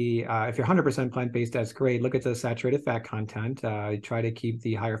look at the if you're 100% plant-based, that's great. Look at the saturated fat content. Try to keep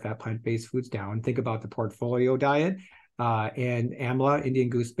the higher fat plant-based foods down. Think about the portfolio diet and amla, Indian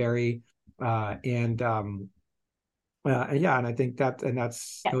gooseberry, and I think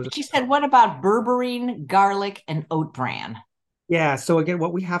that's. She said, what about berberine, garlic, and oat bran? Yeah. So again,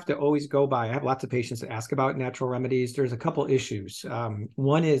 what we have to always go by, I have lots of patients that ask about natural remedies. There's a couple issues.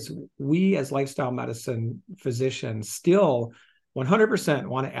 One is we as lifestyle medicine physicians still 100%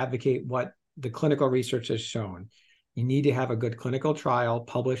 want to advocate what the clinical research has shown. You need to have a good clinical trial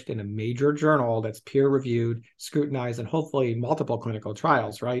published in a major journal that's peer reviewed, scrutinized, and hopefully multiple clinical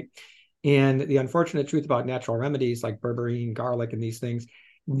trials, right? And the unfortunate truth about natural remedies like berberine, garlic, and these things,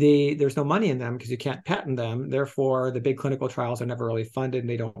 there's no money in them because you can't patent them. Therefore, the big clinical trials are never really funded, and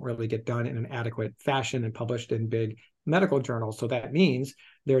they don't really get done in an adequate fashion and published in big medical journals. So that means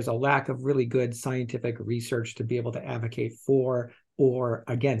there's a lack of really good scientific research to be able to advocate for or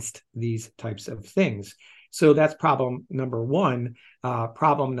against these types of things. So that's problem number one.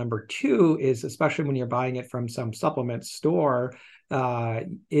 Problem number two is, especially when you're buying it from some supplement store,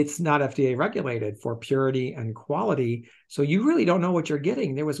 it's not FDA regulated for purity and quality. So you really don't know what you're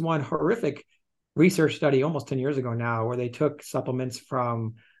getting. There was one horrific research study almost 10 years ago now where they took supplements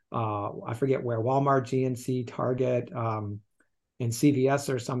from, I forget where, Walmart, GNC, Target, and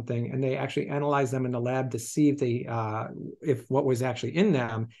CVS or something, and they actually analyzed them in the lab to see if what was actually in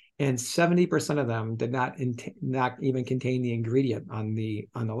them, and 70% of them did not even contain the ingredient on the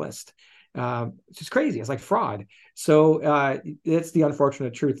list. It's just crazy. It's like fraud. So it's the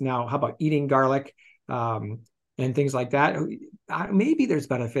unfortunate truth. Now, how about eating garlic and things like that? Maybe there's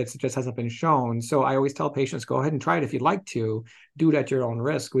benefits. It just hasn't been shown. So I always tell patients, go ahead and try it if you'd like to. Do it at your own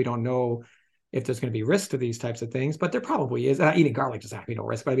risk. We don't know if there's going to be risk to these types of things, but there probably is. Eating garlic doesn't have to be no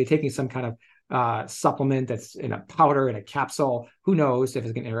risk, but I'd be taking some kind of supplement that's in a powder, in a capsule. Who knows if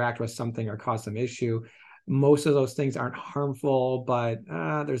it's going to interact with something or cause some issue. Most of those things aren't harmful, but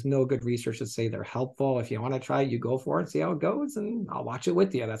there's no good research to say they're helpful. If you want to try it, you go for it, see how it goes, and I'll watch it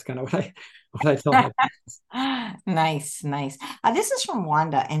with you. That's kind of what I tell my patients. Nice. This is from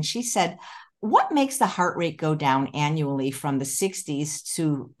Wanda, and she said, what makes the heart rate go down annually from the 60s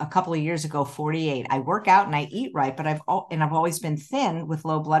to a couple of years ago, 48? I work out and I eat right, but I've always been thin with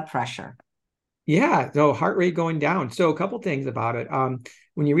low blood pressure. Yeah, so heart rate going down. So a couple things about it.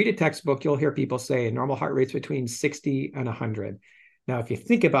 When you read a textbook, you'll hear people say normal heart rate's between 60 and 100. Now, if you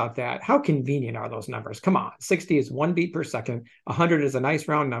think about that, how convenient are those numbers? Come on, 60 is 1 beat per second. 100 is a nice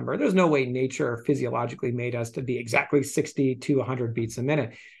round number. There's no way nature physiologically made us to be exactly 60 to 100 beats a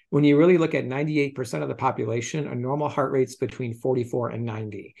minute. When you really look at 98% of the population, a normal heart rate's between 44 and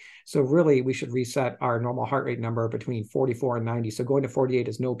 90. So really, we should reset our normal heart rate number between 44 and 90. So going to 48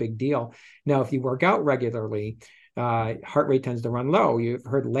 is no big deal. Now, if you work out regularly, heart rate tends to run low. You've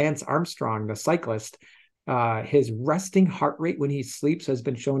heard Lance Armstrong, the cyclist, his resting heart rate when he sleeps has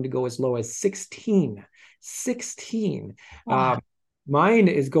been shown to go as low as 16. 16. Wow.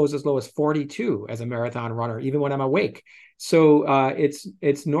 Mine goes as low as 42 as a marathon runner, even when I'm awake. So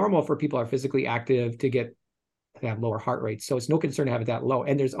it's normal for people who are physically active to have lower heart rates. So it's no concern to have it that low.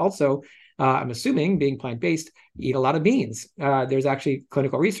 And there's also I'm assuming, being plant-based, eat a lot of beans. There's actually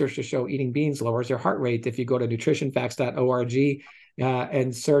clinical research to show eating beans lowers your heart rate. If you go to nutritionfacts.org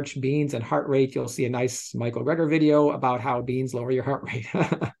and search beans and heart rate, you'll see a nice Michael Greger video about how beans lower your heart rate.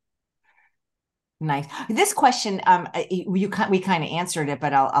 Nice. This question, we kind of answered it,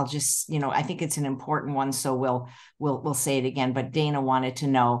 but I'll just, I think it's an important one, so we'll say it again. But Dana wanted to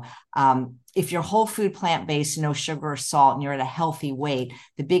know, if you're whole food, plant-based, no sugar or salt, and you're at a healthy weight,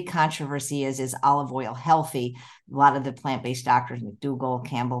 the big controversy is olive oil healthy? A lot of the plant-based doctors, McDougall,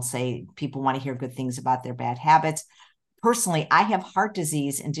 Campbell, say people want to hear good things about their bad habits. Personally, I have heart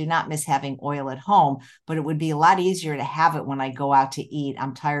disease and do not miss having oil at home, but it would be a lot easier to have it when I go out to eat.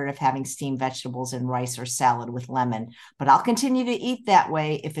 I'm tired of having steamed vegetables and rice or salad with lemon, but I'll continue to eat that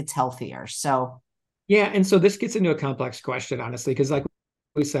way if it's healthier. So, yeah. And so this gets into a complex question, honestly, because like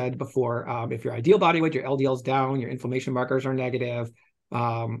we said before, if your ideal body weight, your LDL is down, your inflammation markers are negative,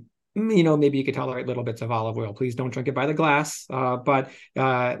 maybe you could tolerate little bits of olive oil. Please don't drink it by the glass, but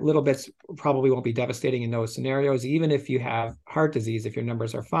little bits probably won't be devastating in those scenarios, even if you have heart disease, if your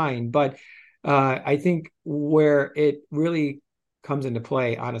numbers are fine. But I think where it really comes into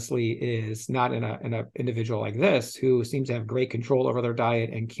play, honestly, is not in a individual like this who seems to have great control over their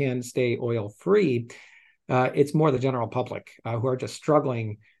diet and can stay oil free. It's more the general public who are just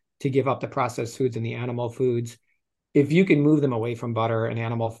struggling to give up the processed foods and the animal foods. If you can move them away from butter and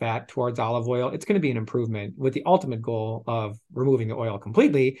animal fat towards olive oil, it's going to be an improvement with the ultimate goal of removing the oil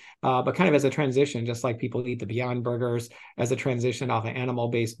completely, but kind of as a transition, just like people eat the Beyond Burgers as a transition off of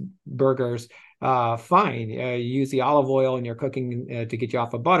animal-based burgers. Fine, use the olive oil in your cooking to get you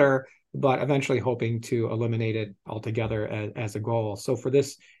off of butter, but eventually hoping to eliminate it altogether as a goal. So for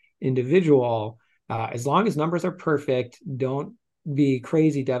this individual, as long as numbers are perfect, don't be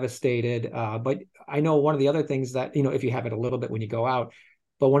crazy devastated. But I know one of the other things that, if you have it a little bit when you go out,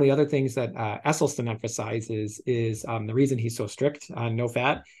 but one of the other things that Esselstyn emphasizes is the reason he's so strict on no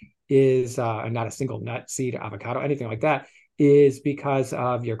fat is not a single nut, seed, avocado, anything like that, is because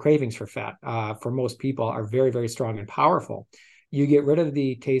of your cravings for fat. For most people are very, very strong and powerful. You get rid of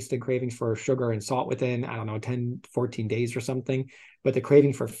the taste and cravings for sugar and salt within, 10, 14 days or something. But the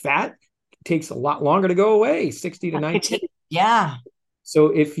craving for fat takes a lot longer to go away, 60 to 90 days. Yeah. So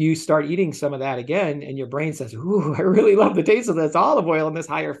if you start eating some of that again and your brain says, ooh, I really love the taste of this olive oil and this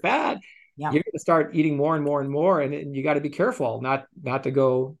higher fat, you're going to start eating more and more and more. And you got to be careful not to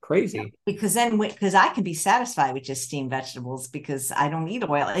go crazy. Because I can be satisfied with just steamed vegetables because I don't eat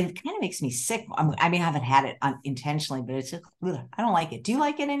oil. It kind of makes me sick. I mean, I haven't had it intentionally, but it's just, I don't like it. Do you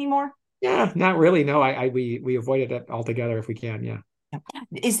like it anymore? Yeah, not really. No, we avoided it altogether if we can. Yeah.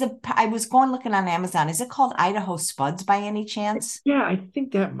 I was looking on Amazon. Is it called Idaho Spuds by any chance? Yeah, I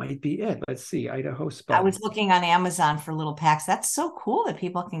think that might be it. Let's see, Idaho Spuds. I was looking on Amazon for little packs. That's so cool that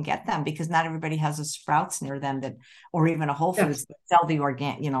people can get them because not everybody has a Sprouts near them or even a Whole Foods that sell the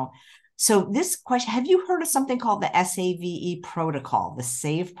organic, So this question, have you heard of something called the SAVE protocol, the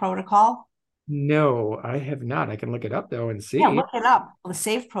SAVE protocol? No, I have not. I can look it up though and see. Yeah, look it up. Well, the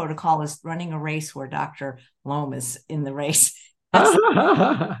SAVE protocol is running a race where Dr. Lome is in the race.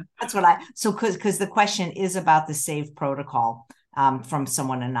 That's what because the question is about the SAVE protocol from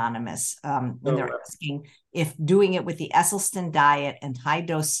someone anonymous. And they're asking if doing it with the Esselstyn diet and high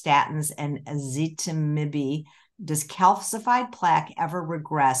dose statins and ezetimibe, does calcified plaque ever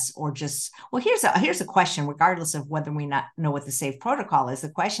regress or just, here's a question, regardless of whether we not know what the SAVE protocol is. The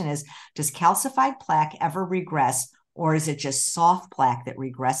question is, does calcified plaque ever regress or is it just soft plaque that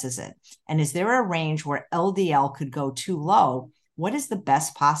regresses it? And is there a range where LDL could go too low? What is the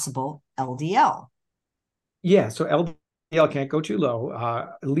best possible LDL? Yeah, so LDL can't go too low,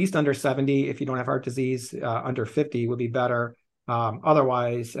 at least under 70 if you don't have heart disease. Under 50 would be better.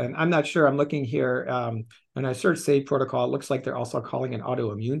 Otherwise, and I'm not sure, I'm looking here, when I search SAVE protocol, it looks like they're also calling an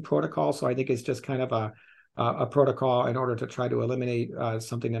autoimmune protocol. So I think it's just kind of a protocol in order to try to eliminate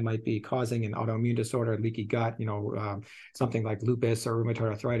something that might be causing an autoimmune disorder, leaky gut, something like lupus or rheumatoid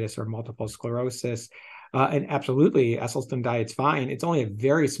arthritis or multiple sclerosis. And absolutely, Esselstyn diet's fine. It's only a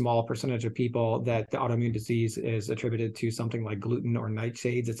very small percentage of people that the autoimmune disease is attributed to something like gluten or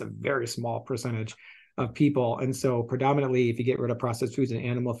nightshades. It's a very small percentage of people. And so predominantly, if you get rid of processed foods and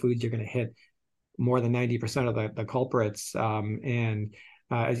animal foods, you're going to hit more than 90% of the culprits. And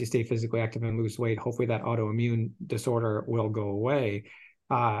as you stay physically active and lose weight, hopefully that autoimmune disorder will go away.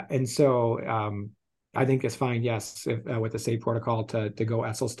 And so I think it's fine, yes, with the SAVE protocol to go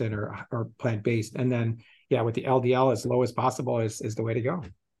Esselstyn or plant-based. And then, yeah, with the LDL as low as possible is the way to go.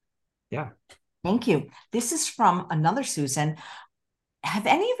 Yeah. Thank you. This is from another Susan. Have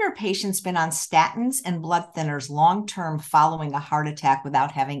any of your patients been on statins and blood thinners long-term following a heart attack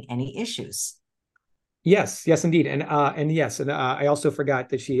without having any issues? Yes, yes, indeed. And yes, and I also forgot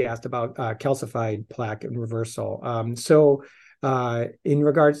that she asked about calcified plaque and reversal. In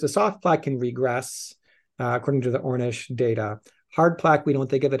regards to soft plaque can regress, according to the Ornish data. Hard plaque, we don't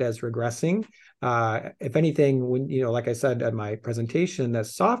think of it as regressing. If anything, when, like I said at my presentation, that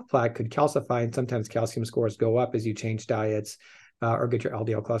soft plaque could calcify, and sometimes calcium scores go up as you change diets or get your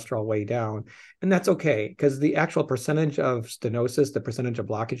LDL cholesterol way down. And that's okay, because the actual percentage of stenosis, the percentage of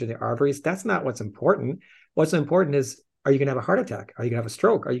blockage in the arteries, that's not what's important. What's important is, are you going to have a heart attack? Are you going to have a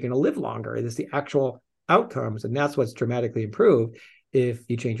stroke? Are you going to live longer? It is the actual outcomes. And that's what's dramatically improved if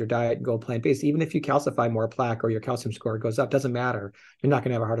you change your diet and go plant-based. Even if you calcify more plaque or your calcium score goes up, doesn't matter. You're not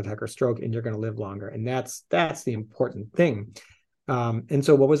going to have a heart attack or stroke, and you're going to live longer. And that's the important thing. And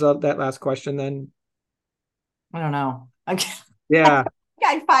so what was that last question then? I don't know. Okay. Yeah.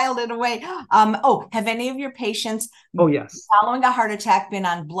 I filed it away. Have any of your patients yes, following a heart attack been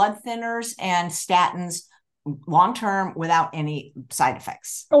on blood thinners and statins long-term without any side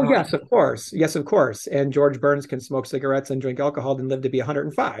effects? Yes, of course. Yes, of course. And George Burns can smoke cigarettes and drink alcohol and live to be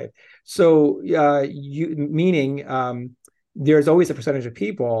 105. So there's always a percentage of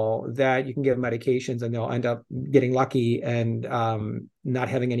people that you can give medications and they'll end up getting lucky and not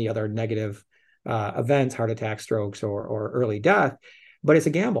having any other negative events, heart attacks, strokes, or early death. But it's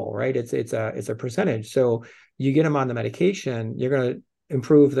a gamble, right? It's a percentage. So you get them on the medication, you're going to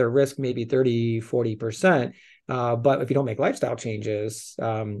improve their risk maybe 30-40%. But if you don't make lifestyle changes,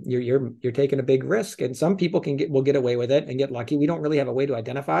 you're taking a big risk. And some people will get away with it and get lucky. We don't really have a way to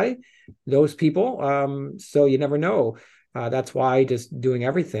identify those people, so you never know. That's why just doing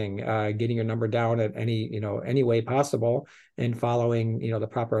everything, getting your number down at any way possible, and following the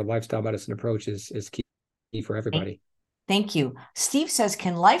proper lifestyle medicine approach is key for everybody. Thank you. Steve says,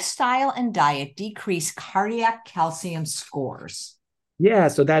 can lifestyle and diet decrease cardiac calcium scores? Yeah,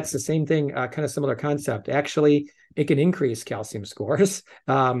 so that's the same thing, kind of similar concept. Actually, it can increase calcium scores.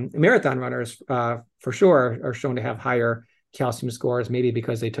 Marathon runners, for sure, are shown to have higher calcium scores, maybe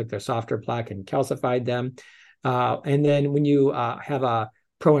because they took their softer plaque and calcified them. And then when you have a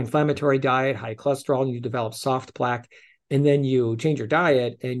pro-inflammatory diet, high cholesterol, and you develop soft plaque, and then you change your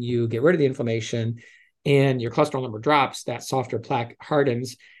diet and you get rid of the inflammation and your cholesterol number drops, that softer plaque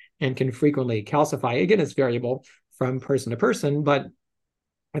hardens and can frequently calcify. Again, it's variable from person to person, but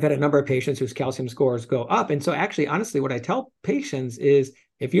I've had a number of patients whose calcium scores go up. And so actually, honestly, what I tell patients is,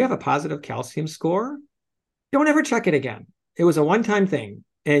 if you have a positive calcium score, don't ever check it again. It was a one-time thing,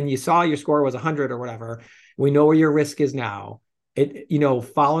 and you saw your score was 100 or whatever. We know where your risk is now.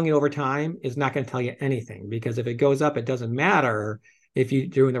 Following it over time is not going to tell you anything, because if it goes up, it doesn't matter. If you're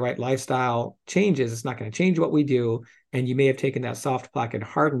doing the right lifestyle changes, it's not going to change what we do. And you may have taken that soft plaque and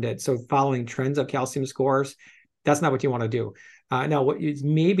hardened it. So following trends of calcium scores, that's not what you want to do. Now, what is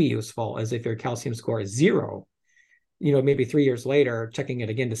maybe useful is if your calcium score is 0, maybe 3 years later, checking it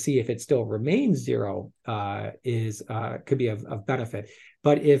again to see if it still remains 0 could be of benefit.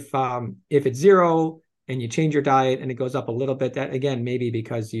 But if it's 0 and you change your diet and it goes up a little bit, that again, maybe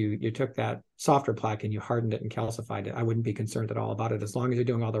because you took that softer plaque and you hardened it and calcified it, I wouldn't be concerned at all about it, as long as you're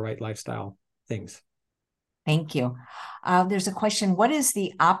doing all the right lifestyle things. Thank you. There's a question. What is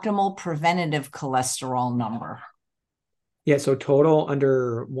the optimal preventative cholesterol number? Yeah, so total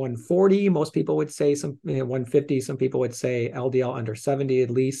under 140, most people would say 150. Some people would say LDL under 70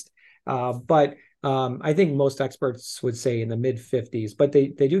 at least. But I think most experts would say in the mid 50s. But they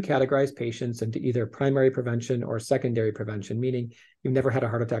do categorize patients into either primary prevention or secondary prevention, meaning you've never had a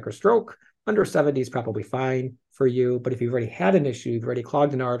heart attack or stroke. Under 70 is probably fine for you. But if you've already had an issue, you've already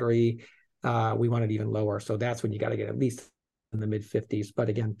clogged an artery, we want it even lower. So that's when you got to get at least in the mid 50s. But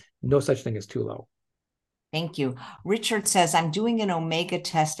again, no such thing as too low. Thank you. Richard says, I'm doing an omega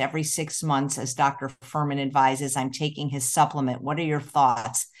test every 6 months, as Dr. Furman advises. I'm taking his supplement. What are your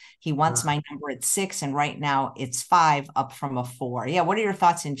thoughts? He wants my number at 6, and right now it's 5, up from a 4. Yeah. What are your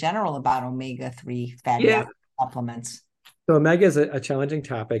thoughts in general about omega-3 fatty acid supplements? So omega is a challenging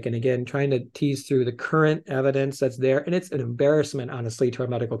topic. And again, trying to tease through the current evidence that's there. And it's an embarrassment, honestly, to our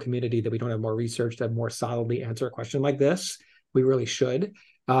medical community that we don't have more research to more solidly answer a question like this. We really should.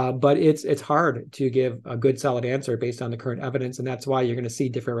 But it's hard to give a good solid answer based on the current evidence. And that's why you're going to see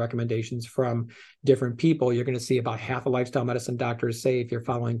different recommendations from different people. You're going to see about half of lifestyle medicine doctors say, if you're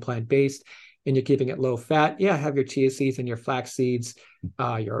following plant-based and you're keeping it low fat, have your chia seeds and your flax seeds.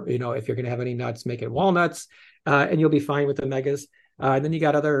 If you're going to have any nuts, make it walnuts, and you'll be fine with omegas. And then you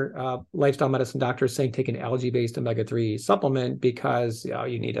got other lifestyle medicine doctors saying take an algae-based omega-3 supplement because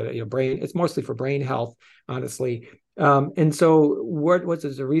you need a brain. It's mostly for brain health, honestly. And so what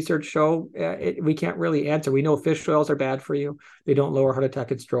does the research show? We can't really answer. We know fish oils are bad for you. They don't lower heart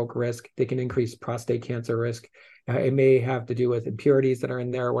attack and stroke risk. They can increase prostate cancer risk. It may have to do with impurities that are in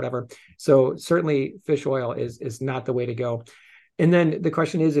there or whatever. So certainly fish oil is not the way to go. And then the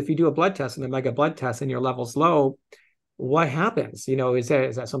question is, if you do a blood test, an omega blood test, and your level's low, what happens? Is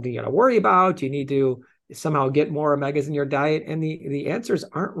that something you got to worry about? Do you need to somehow get more omegas in your diet? And the answers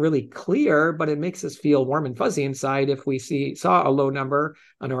aren't really clear, but it makes us feel warm and fuzzy inside if we saw a low number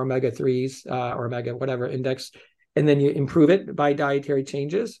on our omega-3s or omega whatever index, and then you improve it by dietary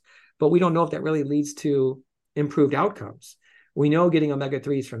changes. But we don't know if that really leads to improved outcomes. We know getting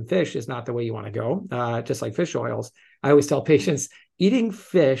omega-3s from fish is not the way you want to go, just like fish oils. I always tell patients, eating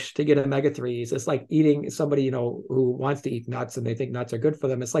fish to get omega-3s is like eating somebody, who wants to eat nuts and they think nuts are good for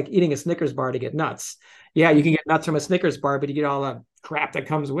them. It's like eating a Snickers bar to get nuts. Yeah, you can get nuts from a Snickers bar, but you get all the crap that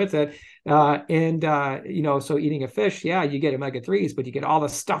comes with it. So eating a fish, yeah, you get omega-3s, but you get all the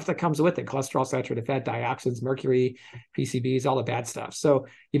stuff that comes with it: cholesterol, saturated fat, dioxins, mercury, PCBs, all the bad stuff. So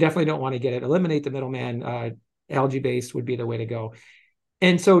you definitely don't want to get it. Eliminate the middleman. Algae-based would be the way to go.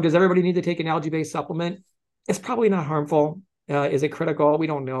 And so does everybody need to take an algae-based supplement? It's probably not harmful. Is it critical? We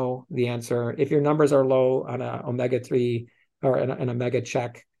don't know the answer. If your numbers are low on an omega-3 or an omega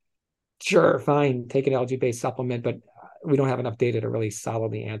check, sure, fine, take an algae-based supplement, but we don't have enough data to really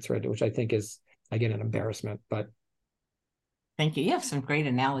solidly answer it, which I think is, again, an embarrassment. But thank you. You have some great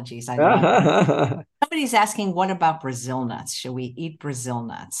analogies. I love it. Somebody's asking, what about Brazil nuts? Should we eat Brazil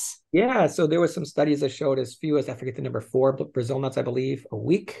nuts? Yeah, so there were some studies that showed as few as, I forget the number, 4 Brazil nuts, I believe, a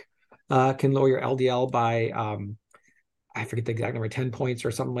week can lower your LDL by, I forget the exact number, 10 points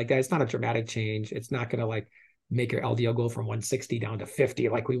or something like that. It's not a dramatic change. It's not going to make your LDL go from 160 down to 50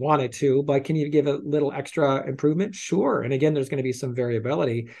 like we want it to, but can you give a little extra improvement? Sure. And again, there's going to be some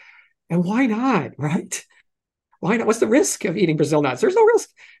variability. And why not, right? Why not? What's the risk of eating Brazil nuts? There's no risk.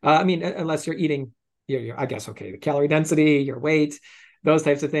 Unless you're eating, I guess, okay, the calorie density, your weight, those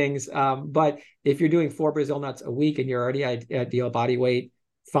types of things. But if you're doing 4 Brazil nuts a week and you're already at ideal body weight,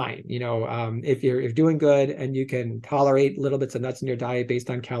 fine. If you're doing good and you can tolerate little bits of nuts in your diet based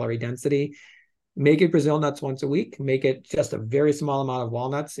on calorie density, make it Brazil nuts once a week. Make it just a very small amount of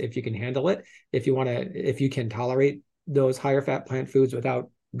walnuts if you can handle it. If you can tolerate those higher fat plant foods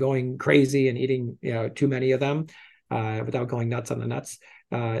without going crazy and eating too many of them, without going nuts on the nuts,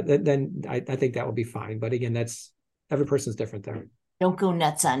 then I think that will be fine. But again, every person's different there. Don't go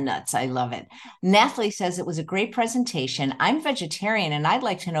nuts on nuts. I love it. Nathalie says it was a great presentation. I'm vegetarian and I'd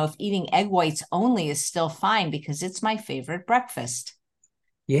like to know if eating egg whites only is still fine because it's my favorite breakfast.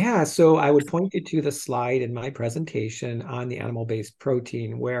 Yeah, so I would point you to the slide in my presentation on the animal-based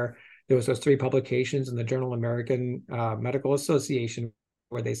protein, where there was those 3 publications in the Journal American Medical Association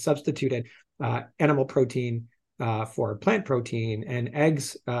where they substituted animal protein for plant protein, and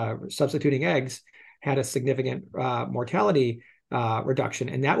eggs, substituting eggs had a significant mortality reduction,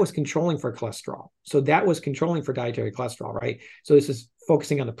 and that was controlling for cholesterol. So that was controlling for dietary cholesterol, right? So this is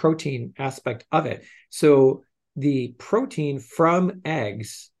focusing on the protein aspect of it. So the protein from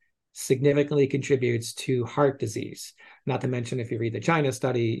eggs significantly contributes to heart disease. Not to mention, if you read the China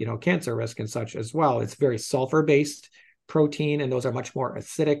study, cancer risk and such as well. It's very sulfur-based protein, and those are much more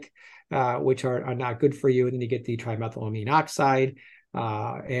acidic, which are not good for you. And then you get the trimethylamine oxide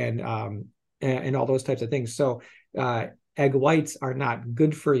and all those types of things. So egg whites are not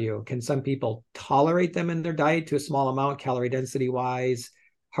good for you. Can some people tolerate them in their diet to a small amount, calorie density wise,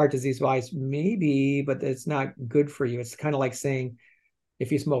 heart disease wise? Maybe, but it's not good for you. It's kind of like saying, if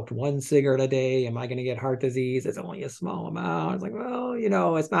you smoked 1 cigarette a day, am I going to get heart disease? It's only a small amount. It's like, well,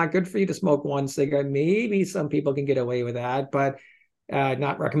 it's not good for you to smoke 1 cigarette. Maybe some people can get away with that, but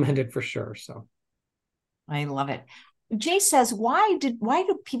not recommended for sure. So I love it. Jay says, why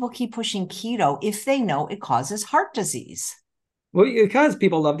do people keep pushing keto if they know it causes heart disease? Well, because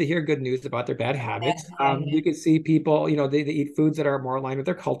people love to hear good news about their bad habits. You can see people, they eat foods that are more aligned with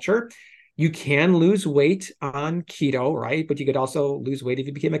their culture. You can lose weight on keto, right? But you could also lose weight if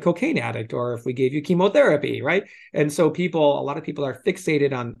you became a cocaine addict or if we gave you chemotherapy, right? And so a lot of people are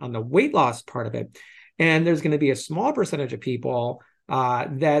fixated on the weight loss part of it. And there's going to be a small percentage of people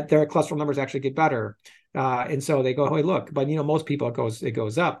that their cholesterol numbers actually get better. And so they go, oh, look, but most people it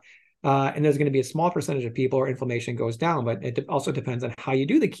goes up. And there's going to be a small percentage of people where inflammation goes down, but it also depends on how you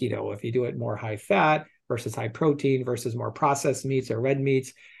do the keto. If you do it more high fat versus high protein versus more processed meats or red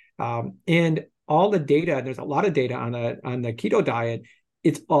meats. And all the data, there's a lot of data on the keto diet,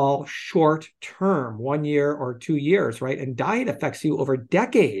 it's all short term, 1 year or 2 years, right? And diet affects you over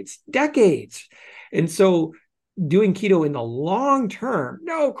decades. And so doing keto in the long term,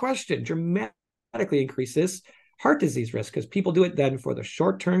 no question, dramatically increases heart disease risk, because people do it then for the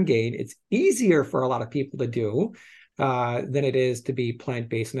short-term gain. It's easier for a lot of people to do than it is to be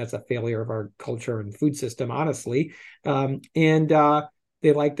plant-based, and that's a failure of our culture and food system, honestly.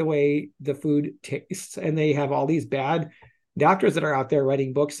 They like the way the food tastes, and they have all these bad doctors that are out there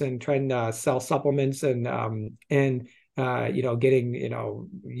writing books and trying to sell supplements and getting getting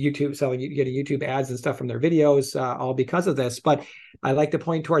YouTube ads and stuff from their videos, all because of this. But I like to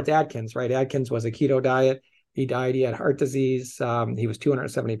point towards Atkins, right? Atkins was a keto diet. He died. He had heart disease. He was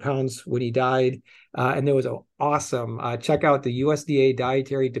 270 pounds when he died. And there was an awesome, check out the USDA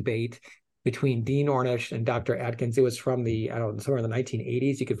dietary debate between Dean Ornish and Dr. Atkins. It was from somewhere in the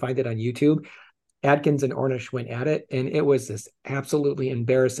 1980s. You can find it on YouTube. Atkins and Ornish went at it, and it was this absolutely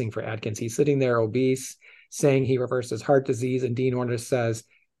embarrassing for Atkins. He's sitting there obese, saying he reverses heart disease, and Dean Ornish says,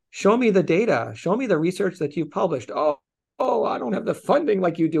 "Show me the data. Show me the research that you published." Oh, I don't have the funding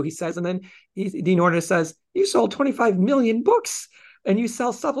like you do, he says. And then Dean Ornish says, "You sold 25 million books, and you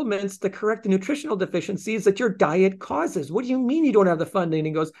sell supplements to correct the nutritional deficiencies that your diet causes. What do you mean you don't have the funding?" And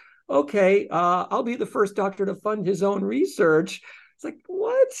he goes, "Okay, I'll be the first doctor to fund his own research." It's like,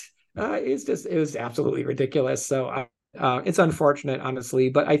 what? It was absolutely ridiculous. So it's unfortunate, honestly,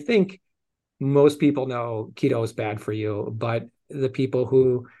 but I think most people know keto is bad for you. But the people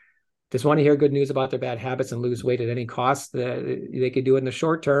who just want to hear good news about their bad habits and lose weight at any cost, they could do it in the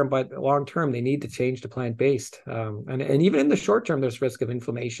short term, but long term, they need to change to plant-based. And even in the short term, there's risk of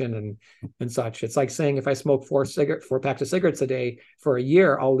inflammation and such. It's like saying, if I smoke 4 packs of cigarettes a day for a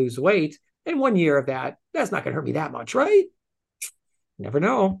year, I'll lose weight. And 1 year of that's not going to hurt me that much, right? Never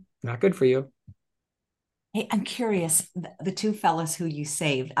know. Not good for you. Hey, I'm curious, the two fellas who you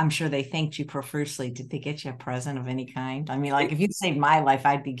saved, I'm sure they thanked you profusely. Did they get you a present of any kind? I mean, like, if you saved my life,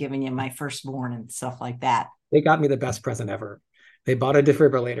 I'd be giving you my firstborn and stuff like that. They got me the best present ever. They bought a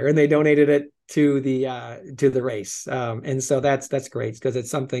defibrillator and they donated it to the race. And so that's great, because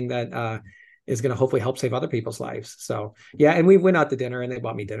it's something that is going to hopefully help save other people's lives. So yeah, and we went out to dinner and they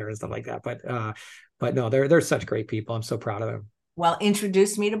bought me dinner and stuff like that. But no, they're such great people. I'm so proud of them. Well,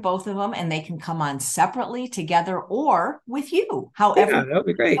 introduce me to both of them, and they can come on separately, together, or with you. However, yeah, that would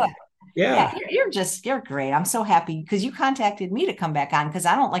be great. Yeah, you're great. I'm so happy because you contacted me to come back on, because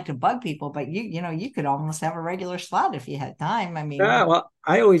I don't like to bug people, but you could almost have a regular slot if you had time. I mean, well,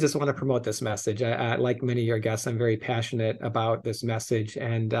 I always just want to promote this message. I like many of your guests, I'm very passionate about this message,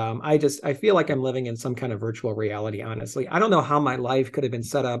 and I feel like I'm living in some kind of virtual reality. Honestly, I don't know how my life could have been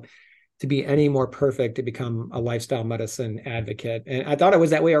set up to be any more perfect to become a lifestyle medicine advocate. And I thought it was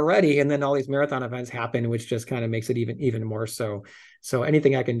that way already. And then all these marathon events happen, which just kind of makes it even more so. So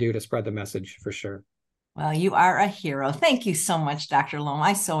anything I can do to spread the message, for sure. Well, you are a hero. Thank you so much, Dr. Lome.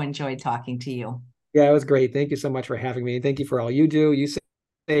 I so enjoyed talking to you. Yeah, it was great. Thank you so much for having me. Thank you for all you do. You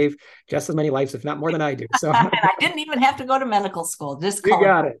save just as many lives, if not more, than I do. So and I didn't even have to go to medical school. Just you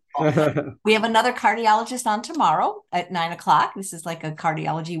got it. We have another cardiologist on tomorrow at 9:00. This is like a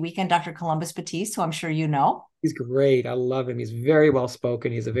cardiology weekend. Dr. Columbus Batiste, who I'm sure you know. He's great. I love him. He's very well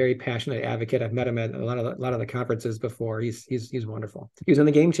spoken. He's a very passionate advocate. I've met him at a lot of the conferences before. He's wonderful. He was in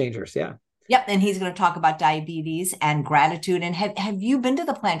the Game Changers. Yeah. Yep. And he's going to talk about diabetes and gratitude. And have you been to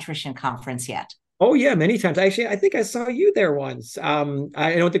the Plantrition conference yet? Oh yeah, many times. Actually, I think I saw you there once.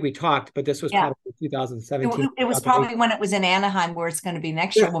 I don't think we talked, but this was probably 2017. It was probably when it was in Anaheim, where it's going to be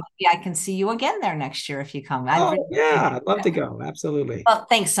next year. Well, maybe I can see you again there next year if you come. I'd love to go. Absolutely. Well,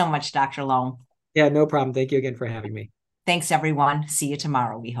 thanks so much, Dr. Lome. Yeah, no problem. Thank you again for having me. Thanks, everyone. See you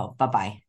tomorrow, we hope. Bye-bye.